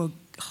 you're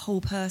a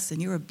whole person.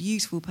 You're a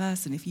beautiful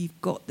person. If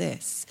you've got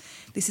this,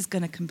 this is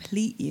going to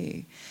complete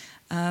you.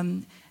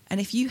 And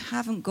if you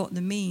haven't got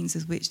the means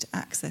with which to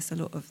access a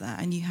lot of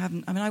that, and you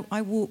haven't, I mean,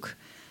 I walk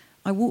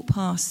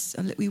past.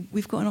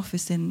 We've got an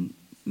office in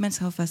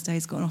Mental Health First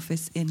Aid's got an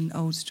office in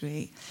Old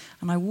Street,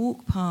 and I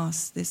walk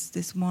past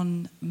this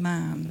one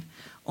man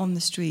on the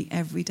street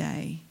every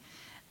day,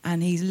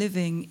 and he's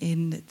living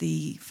in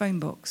the phone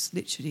box,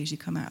 literally as you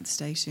come out of the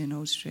station in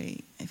Old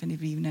Street. If any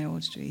of you know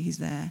Old Street, he's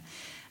there.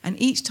 And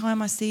each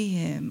time I see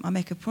him, I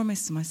make a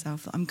promise to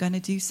myself that I'm going to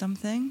do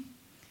something.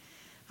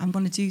 I'm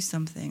going to do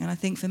something. And I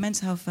think for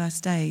Mental Health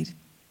First Aid,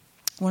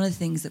 one of the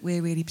things that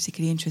we're really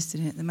particularly interested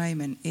in at the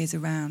moment is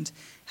around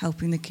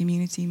helping the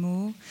community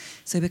more.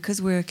 So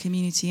because we're a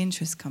community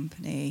interest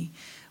company,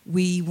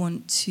 we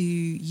want to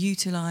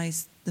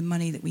utilise the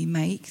money that we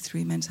make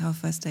through Mental Health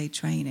First Aid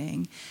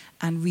training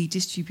and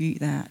redistribute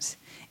that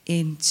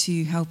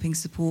into helping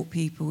support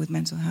people with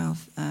mental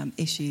health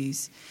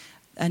issues.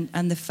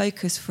 And the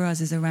focus for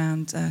us is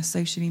around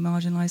socially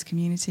marginalised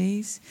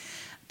communities,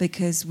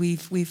 because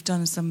we've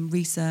done some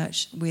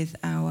research with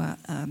our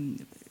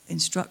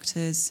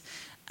instructors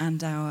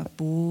and our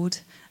board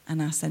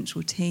and our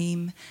central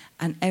team,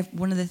 and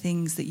one of the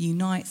things that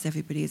unites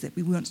everybody is that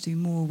we want to do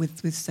more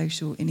with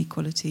social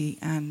inequality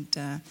and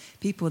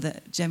people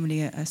that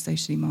generally are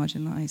socially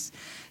marginalised.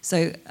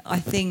 So I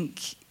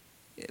think,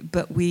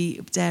 but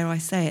dare I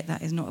say it,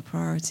 that is not a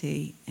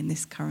priority in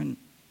this current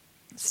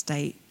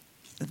state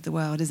of the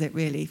world, is it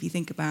really? If you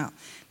think about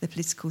the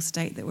political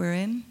state that we're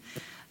in,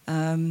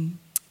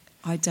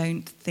 I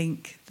don't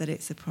think that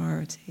it's a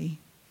priority.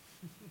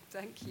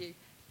 Thank you.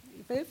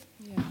 Viv?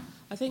 Yeah.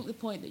 I think the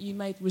point that you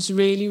made was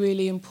really,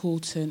 really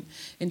important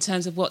in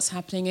terms of what's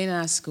happening in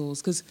our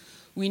schools, because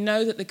we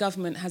know that the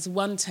government has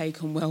one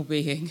take on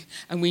well-being,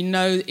 and we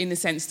know, in a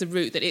sense, the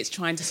route that it's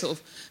trying to sort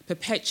of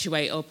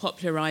perpetuate or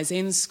popularise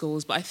in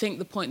schools. But I think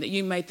the point that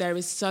you made there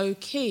is so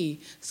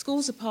key.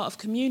 Schools are part of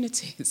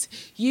communities.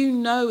 You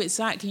know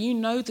exactly, you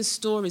know the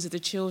stories of the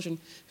children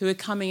who are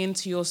coming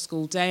into your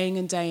school day in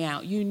and day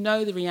out. You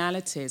know the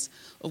realities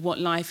of what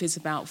life is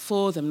about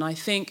for them. And I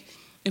think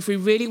if we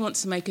really want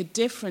to make a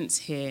difference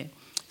here,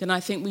 then I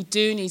think we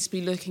do need to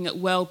be looking at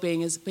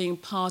well-being as being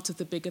part of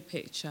the bigger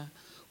picture.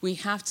 We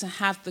have to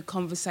have the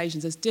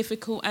conversations, as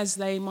difficult as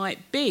they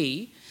might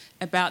be,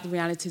 about the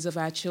realities of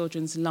our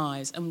children's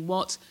lives and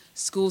what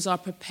schools are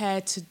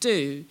prepared to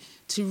do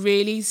to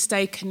really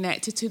stay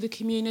connected to the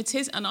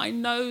communities. And I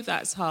know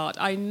that's hard.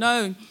 I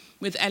know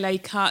with LA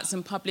cuts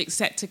and public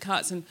sector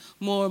cuts, and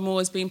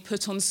more is being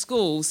put on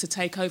schools to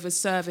take over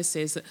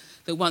services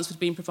that once was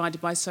being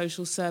provided by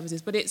social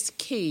services. But it's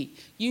key.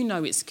 You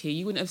know it's key.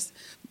 You wouldn't have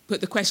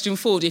put the question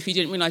forward if you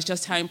didn't realise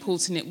just how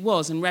important it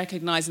was, and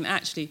recognising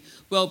actually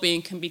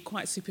well-being can be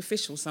quite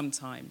superficial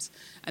sometimes,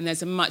 and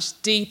there's a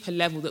much deeper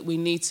level that we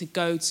need to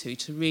go to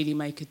really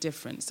make a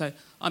difference. So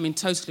I'm in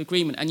total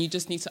agreement, and you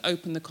just need to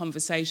open the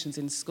conversations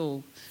in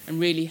school and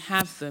really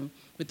have them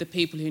with the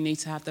people who need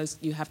to have those.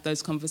 You have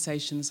those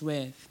conversations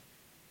with.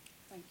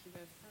 Thank you,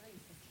 Viv.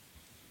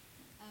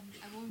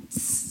 I won't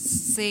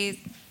say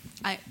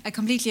I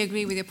completely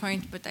agree with your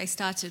point, but I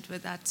started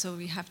with that, so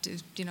we have to,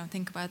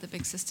 think about the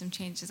big system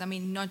changes. I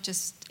mean, not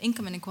just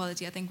income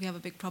inequality. I think we have a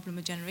big problem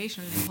with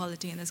generational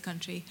inequality in this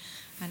country,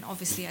 and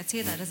obviously I'd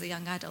say that as a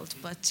young adult,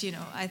 but,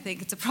 I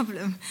think it's a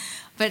problem.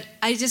 But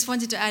I just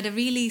wanted to add a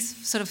really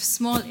sort of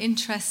small,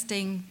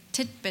 interesting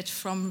tidbit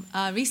from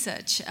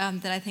research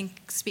that I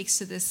think speaks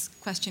to this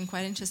question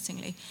quite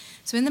interestingly.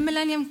 So in the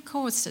Millennium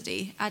Cohort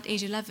Study, at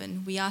age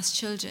 11, we asked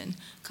children,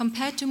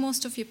 compared to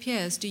most of your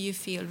peers, do you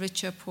feel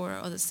richer, poorer,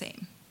 or the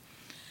same?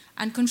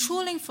 And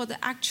controlling for the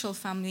actual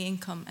family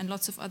income and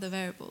lots of other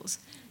variables,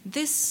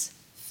 this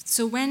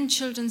So when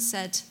children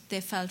said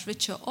they felt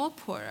richer or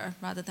poorer,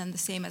 rather than the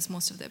same as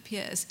most of their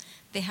peers,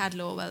 they had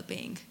lower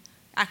well-being,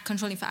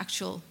 controlling for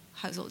actual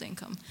household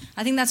income.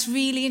 I think that's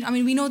really,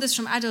 we know this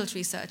from adult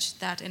research,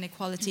 that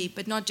inequality,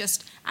 but not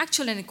just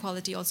actual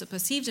inequality, also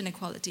perceived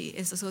inequality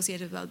is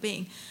associated with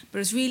well-being. But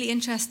it's really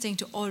interesting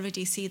to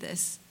already see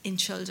this in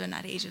children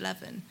at age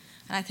 11.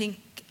 And I think,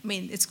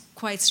 it's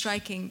quite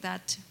striking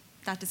that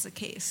that is the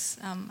case.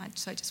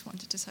 So I just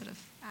wanted to sort of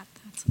add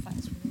that. So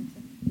thanks for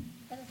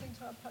anything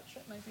to add,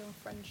 Patrick, maybe on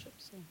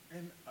friendships?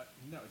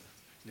 No.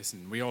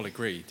 Listen, we all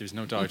agree. There's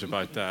no doubt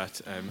about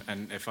that.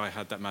 And if I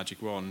had that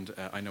magic wand,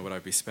 I know what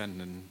I'd be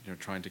spending and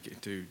trying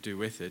to do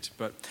with it.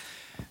 But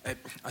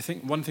I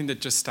think one thing that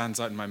just stands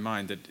out in my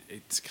mind, that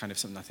it's kind of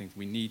something I think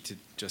we need to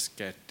just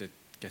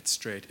get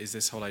straight, is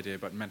this whole idea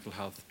about mental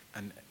health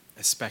and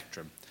a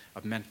spectrum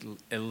of mental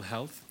ill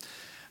health.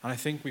 And I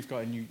think we've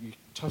got, and you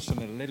touched on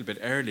it a little bit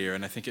earlier,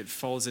 and I think it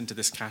falls into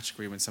this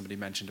category when somebody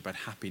mentioned about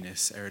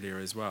happiness earlier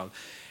as well.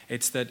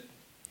 It's that,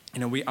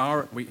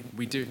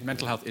 we do,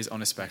 mental health is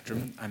on a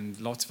spectrum,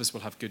 and lots of us will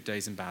have good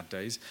days and bad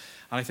days.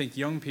 And I think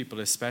young people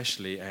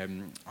especially,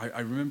 I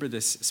remember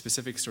this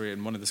specific story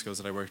in one of the schools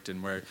that I worked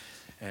in where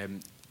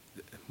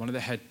one of the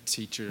head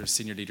teachers,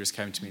 senior leaders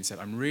came to me and said,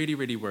 I'm really,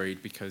 really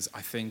worried because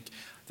I think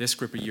this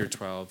group of year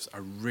 12s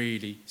are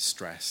really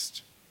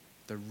stressed.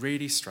 They're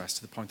really stressed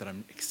to the point that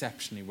I'm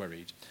exceptionally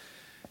worried.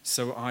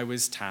 So I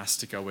was tasked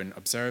to go and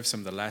observe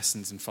some of the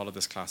lessons and follow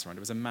this class around. It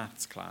was a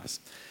maths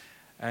class.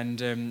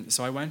 And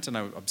so I went and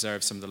I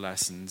observed some of the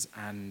lessons,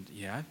 and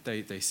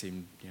they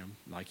seemed,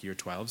 like year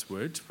 12s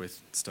would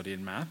with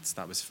studying maths.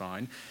 That was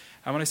fine.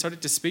 And when I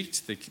started to speak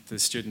to the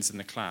students in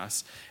the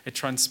class, it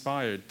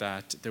transpired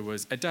that there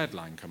was a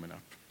deadline coming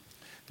up.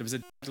 There was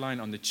a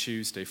deadline on the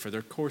Tuesday for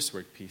their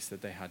coursework piece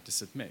that they had to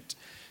submit.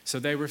 So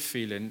they were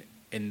feeling,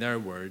 in their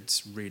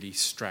words, really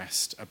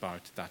stressed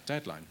about that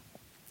deadline.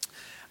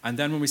 And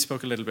then when we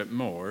spoke a little bit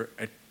more,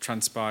 it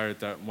transpired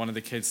that one of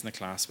the kids in the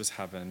class was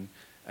having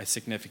a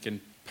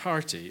significant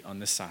party on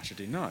the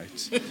Saturday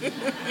night.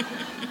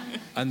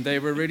 And they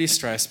were really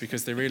stressed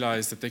because they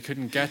realized that they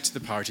couldn't get to the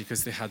party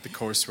because they had the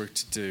coursework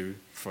to do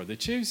for the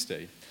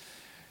Tuesday.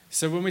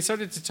 So when we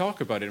started to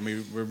talk about it and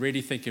we were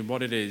really thinking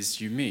what it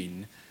is you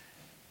mean,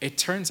 it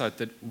turns out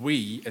that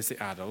we, as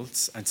the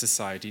adults and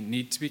society,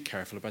 need to be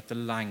careful about the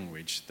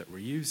language that we're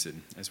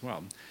using as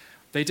well.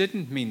 They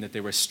didn't mean that they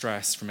were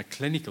stressed from a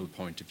clinical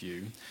point of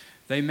view.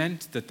 They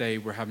meant that they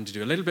were having to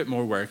do a little bit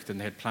more work than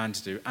they had planned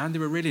to do, and they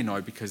were really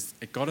annoyed because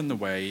it got in the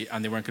way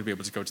and they weren't going to be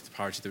able to go to the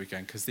party the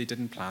weekend because they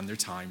didn't plan their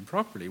time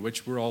properly,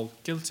 which we're all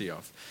guilty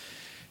of.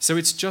 So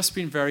it's just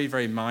been very,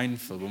 very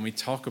mindful when we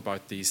talk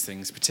about these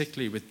things,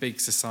 particularly with big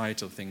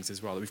societal things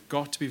as well. We've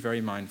got to be very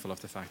mindful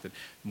of the fact that,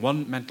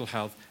 one, mental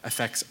health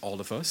affects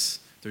all of us.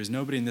 There is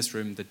nobody in this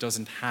room that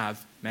doesn't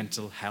have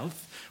mental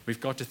health.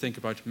 We've got to think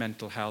about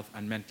mental health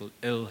and mental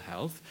ill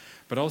health,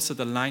 but also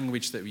the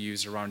language that we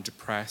use around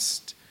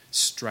depressed,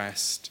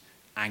 stressed,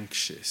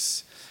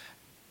 anxious.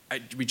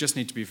 We just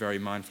need to be very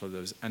mindful of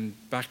those. And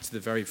back to the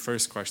very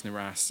first question that were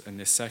asked in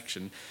this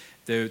section,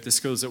 the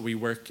schools that we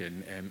work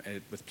in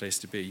with Place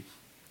to Be,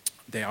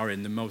 they are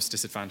in the most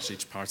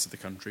disadvantaged parts of the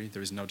country.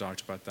 There is no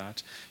doubt about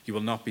that. You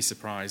will not be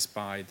surprised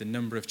by the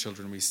number of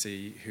children we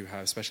see who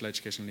have special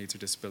educational needs or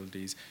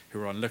disabilities,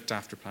 who are on looked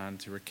after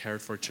plans, who are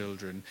cared for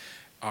children,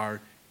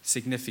 are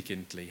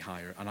significantly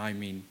higher, and I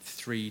mean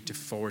 3 to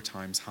 4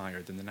 times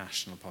higher than the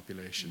national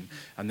population.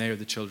 And they are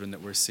the children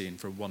that we're seeing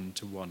for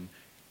one-to-one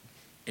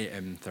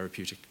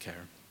therapeutic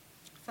care.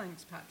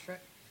 Thanks,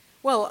 Patrick.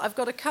 Well, I've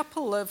got a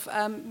couple of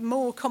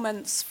more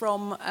comments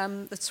from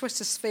the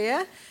Twitter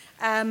sphere.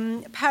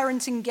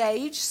 Parent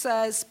Engage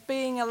says,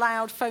 being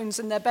allowed phones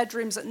in their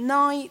bedrooms at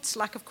night,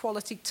 lack of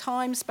quality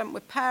time spent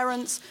with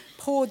parents,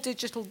 poor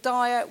digital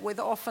diet with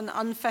often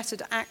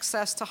unfettered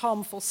access to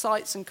harmful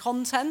sites and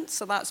content.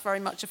 So that's very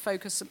much a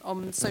focus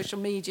on social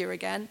media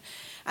again.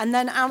 And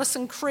then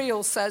Alison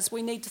Creel says,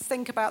 we need to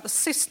think about the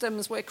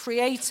systems we're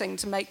creating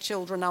to make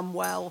children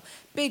unwell.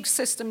 Big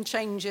system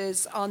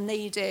changes are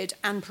needed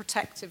and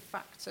protective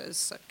factors.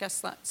 So I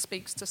guess that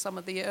speaks to some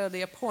of the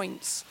earlier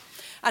points.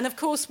 And of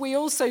course, we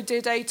also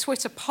did a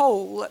Twitter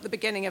poll at the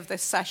beginning of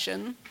this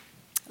session.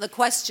 The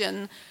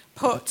question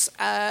put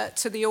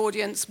to the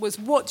audience was,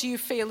 what do you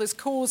feel is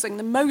causing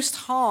the most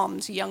harm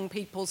to young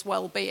people's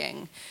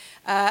well-being?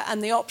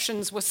 And the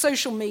options were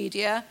social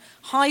media,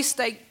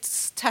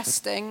 high-stakes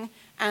testing,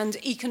 and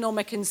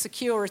economic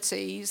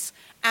insecurities.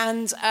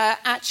 And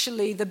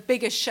actually, the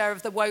biggest share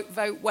of the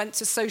vote went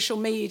to social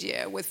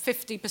media, with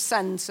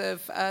 50%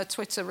 of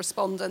Twitter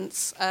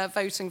respondents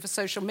voting for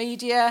social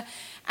media,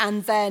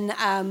 and then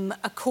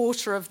a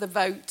quarter of the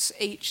vote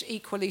each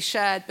equally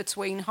shared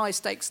between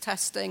high-stakes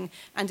testing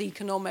and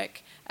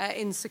economic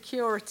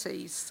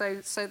insecurities.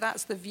 So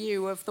that's the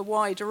view of the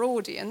wider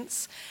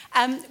audience.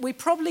 We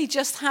probably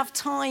just have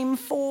time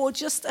for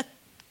just a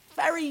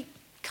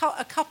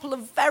couple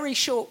of very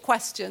short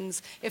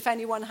questions if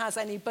anyone has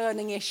any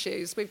burning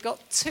issues. We've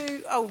got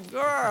two,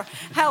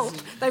 help.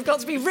 They've got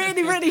to be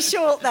really, really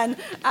short then,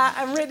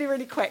 and really,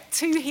 really quick.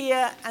 2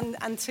 here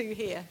and 2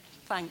 here.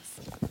 Thanks.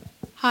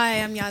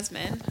 Hi, I'm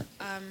Yasmin.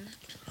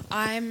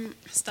 I'm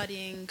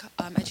studying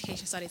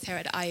education studies here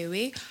at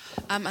IOE,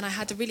 and I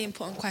had a really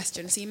important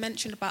question. So you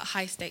mentioned about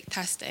high-stake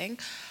testing.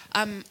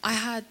 I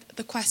had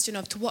the question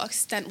of to what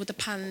extent would the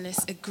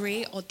panelists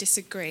agree or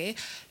disagree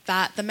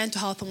that the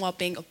mental health and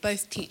well-being of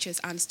both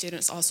teachers and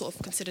students are sort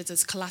of considered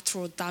as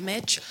collateral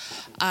damage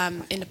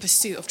in the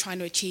pursuit of trying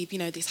to achieve,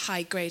 these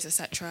high grades,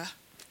 etc.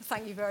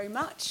 Thank you very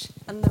much.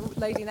 And the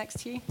lady next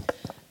to you?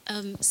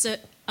 So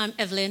I'm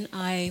Evelyn.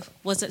 I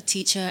was a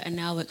teacher and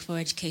now work for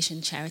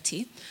Education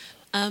Charity.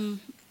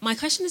 My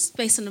question is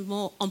based on a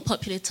more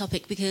unpopular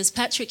topic because,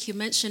 Patrick, you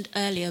mentioned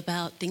earlier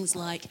about things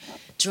like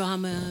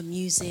drama,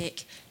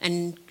 music,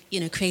 and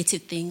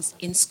creative things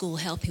in school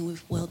helping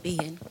with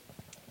well-being.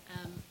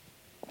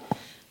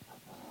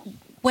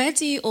 Where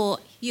do you, or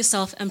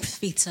yourself and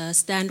Profita,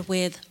 stand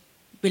with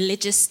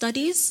religious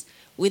studies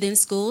within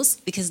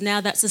schools? Because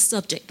now that's a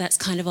subject that's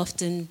kind of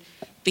often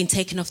been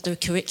taken off the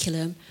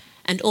curriculum.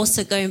 And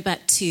also going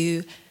back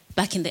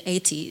in the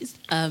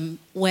 80s,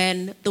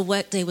 when the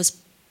workday was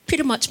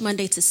pretty much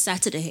Monday to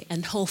Saturday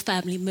and whole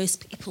family,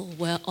 most people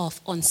were off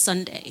on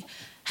Sunday.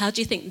 How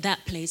do you think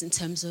that plays in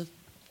terms of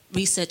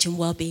research and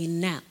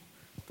well-being now?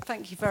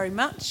 Thank you very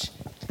much.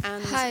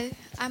 And hi,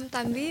 I'm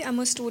Tanvi. I'm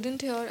a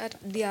student here at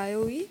the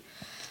IOE.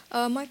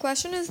 My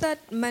question is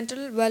that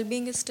mental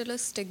well-being is still a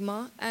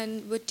stigma,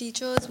 and with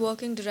teachers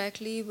working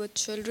directly with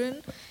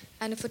children,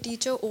 and if a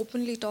teacher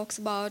openly talks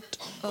about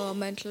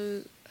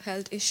mental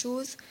health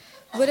issues,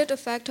 will it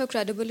affect her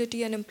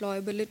credibility and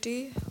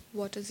employability?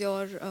 What is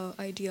your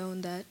idea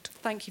on that?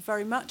 Thank you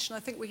very much. And I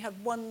think we have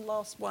one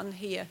last one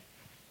here.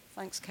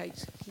 Thanks,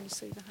 Kate. Can you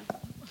see the hand?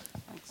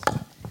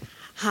 Thanks.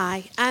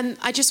 Hi.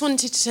 I just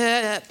wanted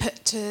to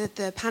put to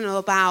the panel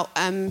about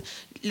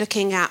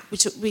looking at,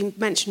 which we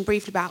mentioned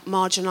briefly about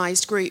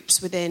marginalised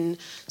groups within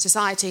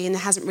society, and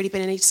there hasn't really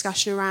been any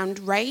discussion around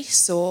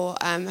race or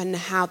and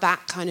how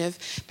that kind of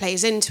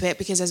plays into it,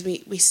 because as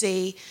we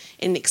see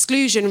in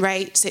exclusion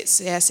rates, it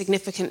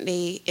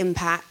significantly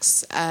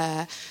impacts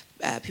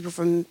people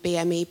from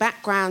BME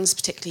backgrounds,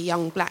 particularly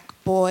young black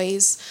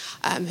boys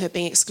who are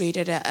being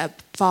excluded at a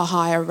far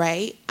higher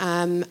rate,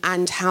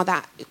 and how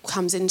that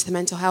comes into the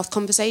mental health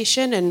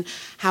conversation and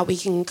how we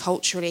can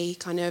culturally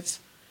kind of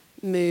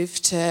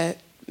move to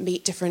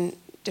meet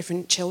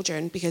different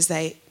children, because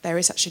there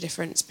is such a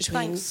difference between...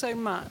 Thanks so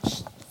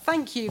much.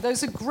 Thank you.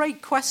 Those are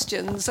great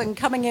questions and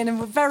coming in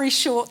a very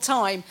short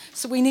time.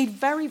 So we need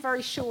very,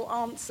 very short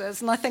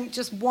answers, and I think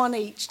just one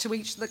each to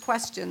each of the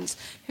questions.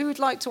 Who would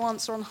like to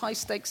answer on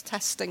high-stakes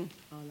testing?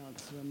 I'll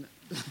answer on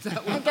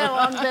that one. Go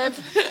on,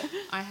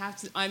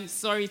 Viv. I'm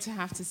sorry to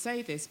have to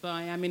say this, but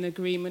I am in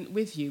agreement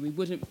with you. We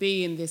wouldn't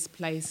be in this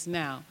place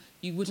now.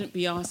 You wouldn't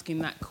be asking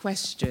that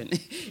question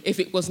if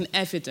it wasn't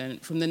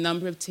evident from the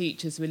number of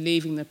teachers who are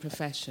leaving the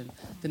profession,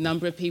 the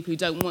number of people who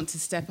don't want to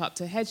step up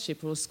to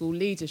headship or school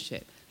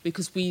leadership,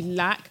 because we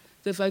lack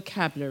the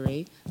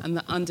vocabulary and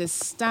the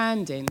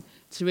understanding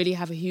to really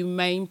have a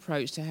humane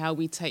approach to how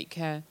we take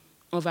care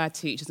of our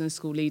teachers and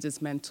school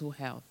leaders' mental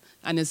health.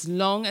 And as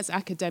long as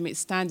academic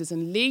standards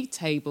and league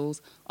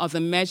tables are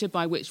the measure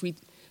by which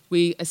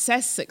we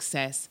assess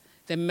success,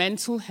 then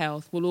mental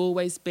health will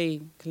always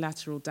be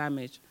collateral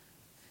damage.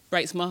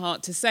 Breaks my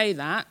heart to say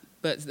that,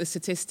 but the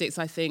statistics,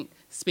 I think,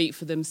 speak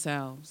for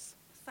themselves.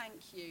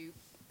 Thank you.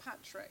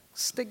 Patrick,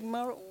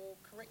 stigma or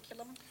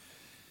curriculum?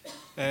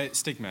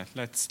 Stigma.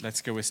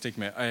 Let's go with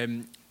stigma.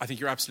 I think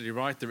you're absolutely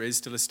right. There is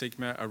still a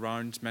stigma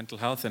around mental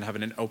health, and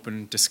having an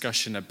open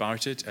discussion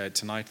about it.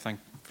 Tonight,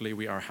 thankfully,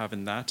 we are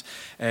having that.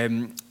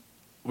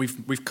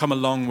 We've come a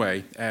long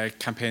way.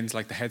 Campaigns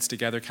like the Heads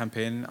Together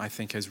campaign, I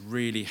think, has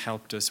really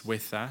helped us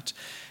with that.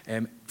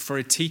 For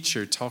a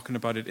teacher, talking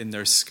about it in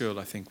their school,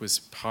 I think, was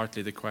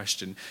partly the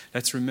question.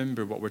 Let's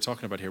remember what we're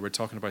talking about here. We're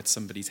talking about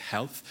somebody's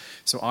health.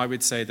 So I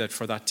would say that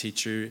for that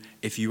teacher,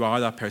 if you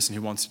are that person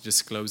who wants to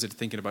disclose it,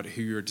 thinking about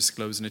who you're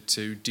disclosing it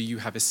to, do you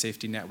have a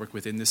safety network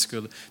within the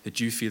school that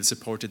you feel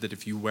supported, that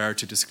if you were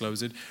to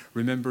disclose it?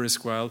 Remember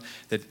as well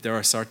that there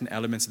are certain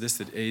elements of this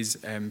that is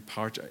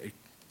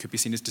could be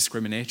seen as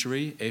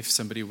discriminatory if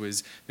somebody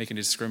was making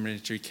a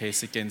discriminatory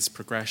case against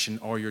progression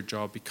or your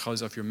job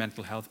because of your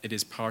mental health. It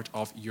is part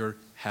of your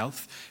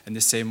health in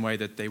the same way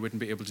that they wouldn't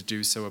be able to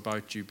do so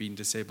about you being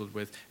disabled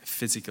with a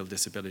physical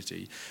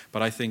disability.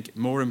 But I think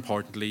more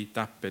importantly,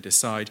 that bit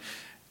aside,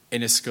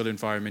 in a school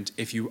environment,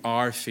 if you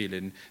are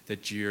feeling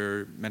that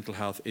your mental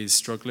health is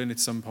struggling at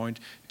some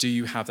point, do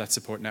you have that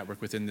support network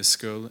within the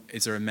school?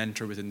 Is there a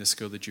mentor within the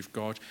school that you've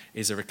got?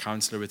 Is there a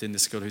counsellor within the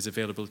school who's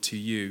available to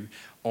you?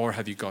 Or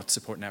have you got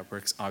support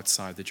networks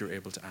outside that you're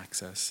able to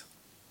access?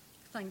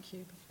 Thank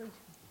you.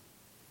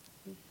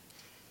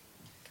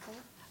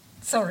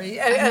 Sorry,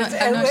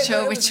 I'm not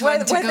sure which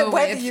one to go with.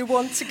 Whether you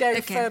want to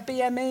go for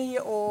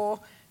BME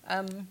or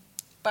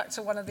back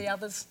to one of the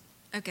others.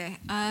 Okay,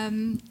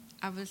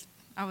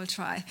 I will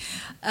try.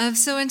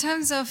 So in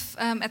terms of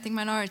ethnic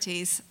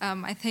minorities,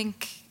 I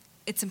think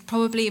it's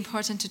probably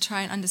important to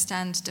try and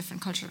understand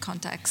different cultural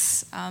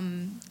contexts.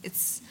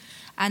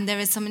 And there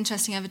is some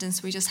interesting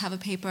evidence. We just have a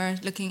paper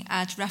looking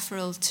at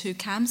referral to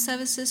CAM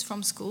services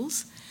from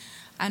schools.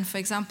 And for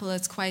example,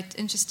 it's quite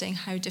interesting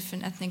how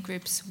different ethnic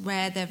groups,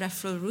 where their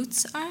referral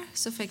routes are.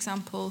 So for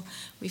example,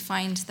 we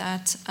find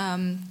that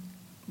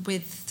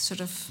with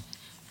sort of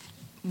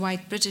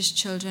white British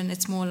children,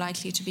 it's more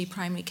likely to be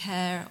primary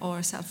care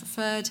or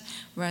self-referred,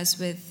 whereas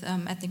with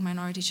ethnic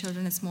minority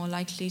children, it's more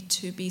likely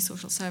to be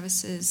social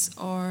services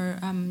or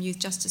youth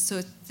justice.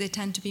 So they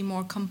tend to be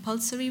more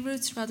compulsory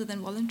routes rather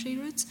than voluntary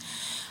routes.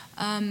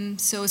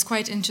 So it's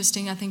quite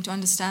interesting, I think, to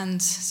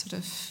understand sort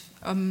of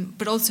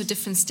but also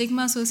different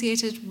stigma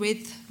associated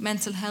with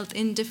mental health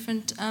in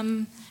different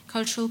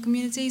cultural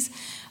communities.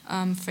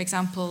 For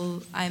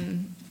example,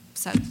 I'm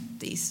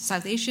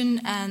South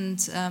Asian,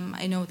 and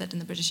I know that in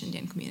the British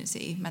Indian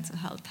community, mental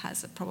health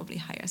has a probably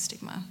higher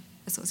stigma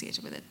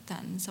associated with it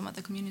than some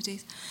other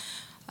communities.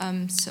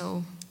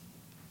 So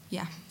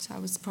I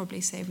would probably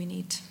say we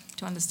need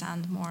to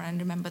understand more and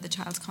remember the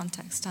child's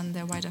context and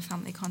their wider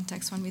family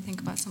context when we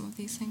think about some of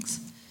these things.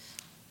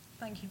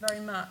 Thank you very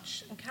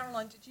much. And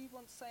Caroline, did you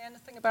want to say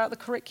anything about the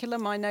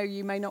curriculum? I know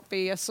you may not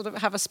be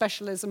have a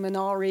specialism in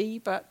RE,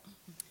 but...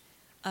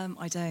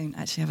 I don't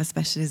actually have a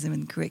specialism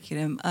in the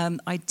curriculum.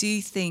 I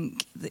do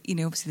think that,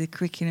 obviously the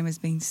curriculum has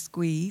been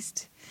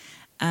squeezed,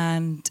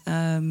 and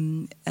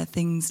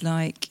things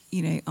like,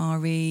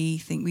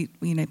 RE,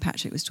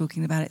 Patrick was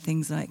talking about it,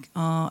 things like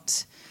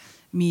art,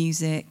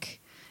 music,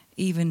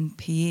 even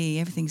PE,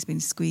 everything's been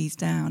squeezed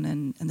down,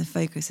 and the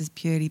focus has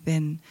purely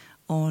been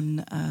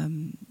on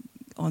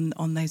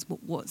those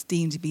what's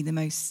deemed to be the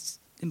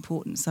most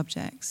important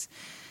subjects.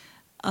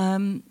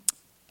 I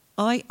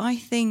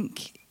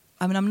think,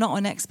 I'm not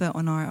an expert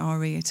on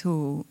RE at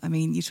all.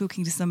 You're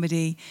talking to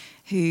somebody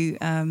who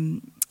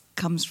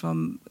comes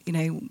from,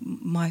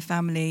 my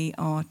family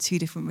are two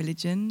different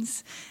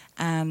religions,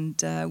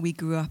 and we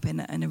grew up in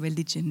a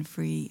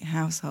religion-free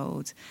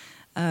household.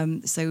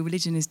 So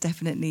religion is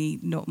definitely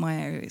not my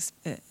area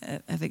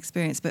of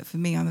experience, but for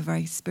me, I'm a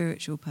very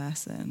spiritual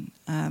person.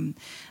 And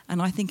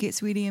I think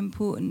it's really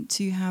important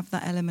to have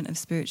that element of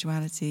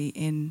spirituality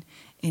in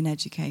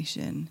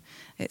education.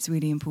 It's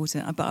really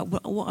important. But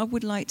what I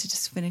would like to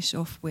just finish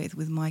off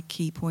with my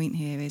key point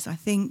here is, I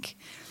think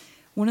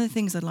one of the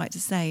things I'd like to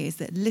say is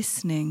that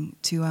listening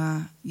to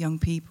our young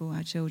people,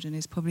 our children,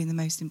 is probably the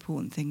most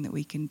important thing that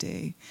we can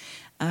do.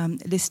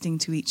 Listening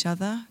to each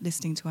other,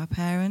 listening to our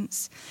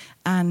parents.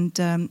 And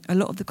a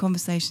lot of the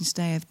conversations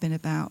today have been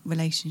about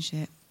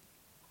relationship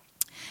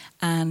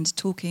and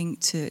talking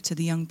to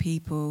the young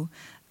people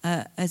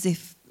as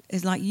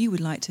like you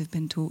would like to have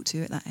been taught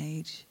to at that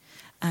age.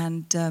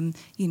 And,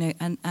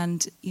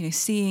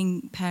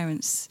 seeing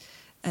parents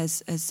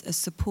as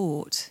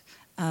support,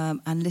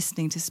 and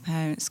listening to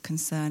parents'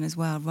 concern as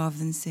well, rather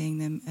than seeing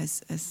them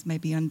as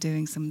maybe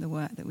undoing some of the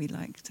work that we'd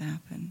like to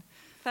happen.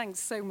 Thanks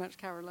so much,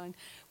 Caroline.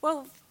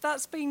 Well,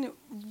 that's been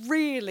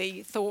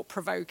really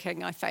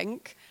thought-provoking, I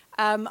think.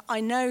 I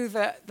know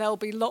that there'll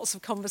be lots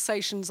of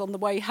conversations on the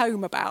way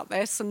home about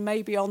this, and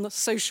maybe on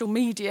social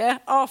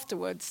media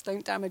afterwards.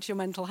 Don't damage your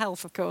mental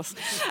health, of course.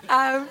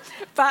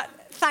 But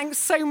thanks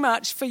so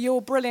much for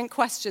your brilliant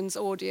questions,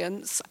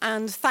 audience,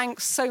 and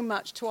thanks so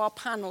much to our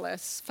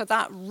panellists for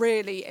that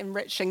really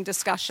enriching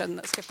discussion.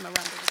 Let's give them a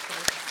round of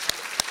applause.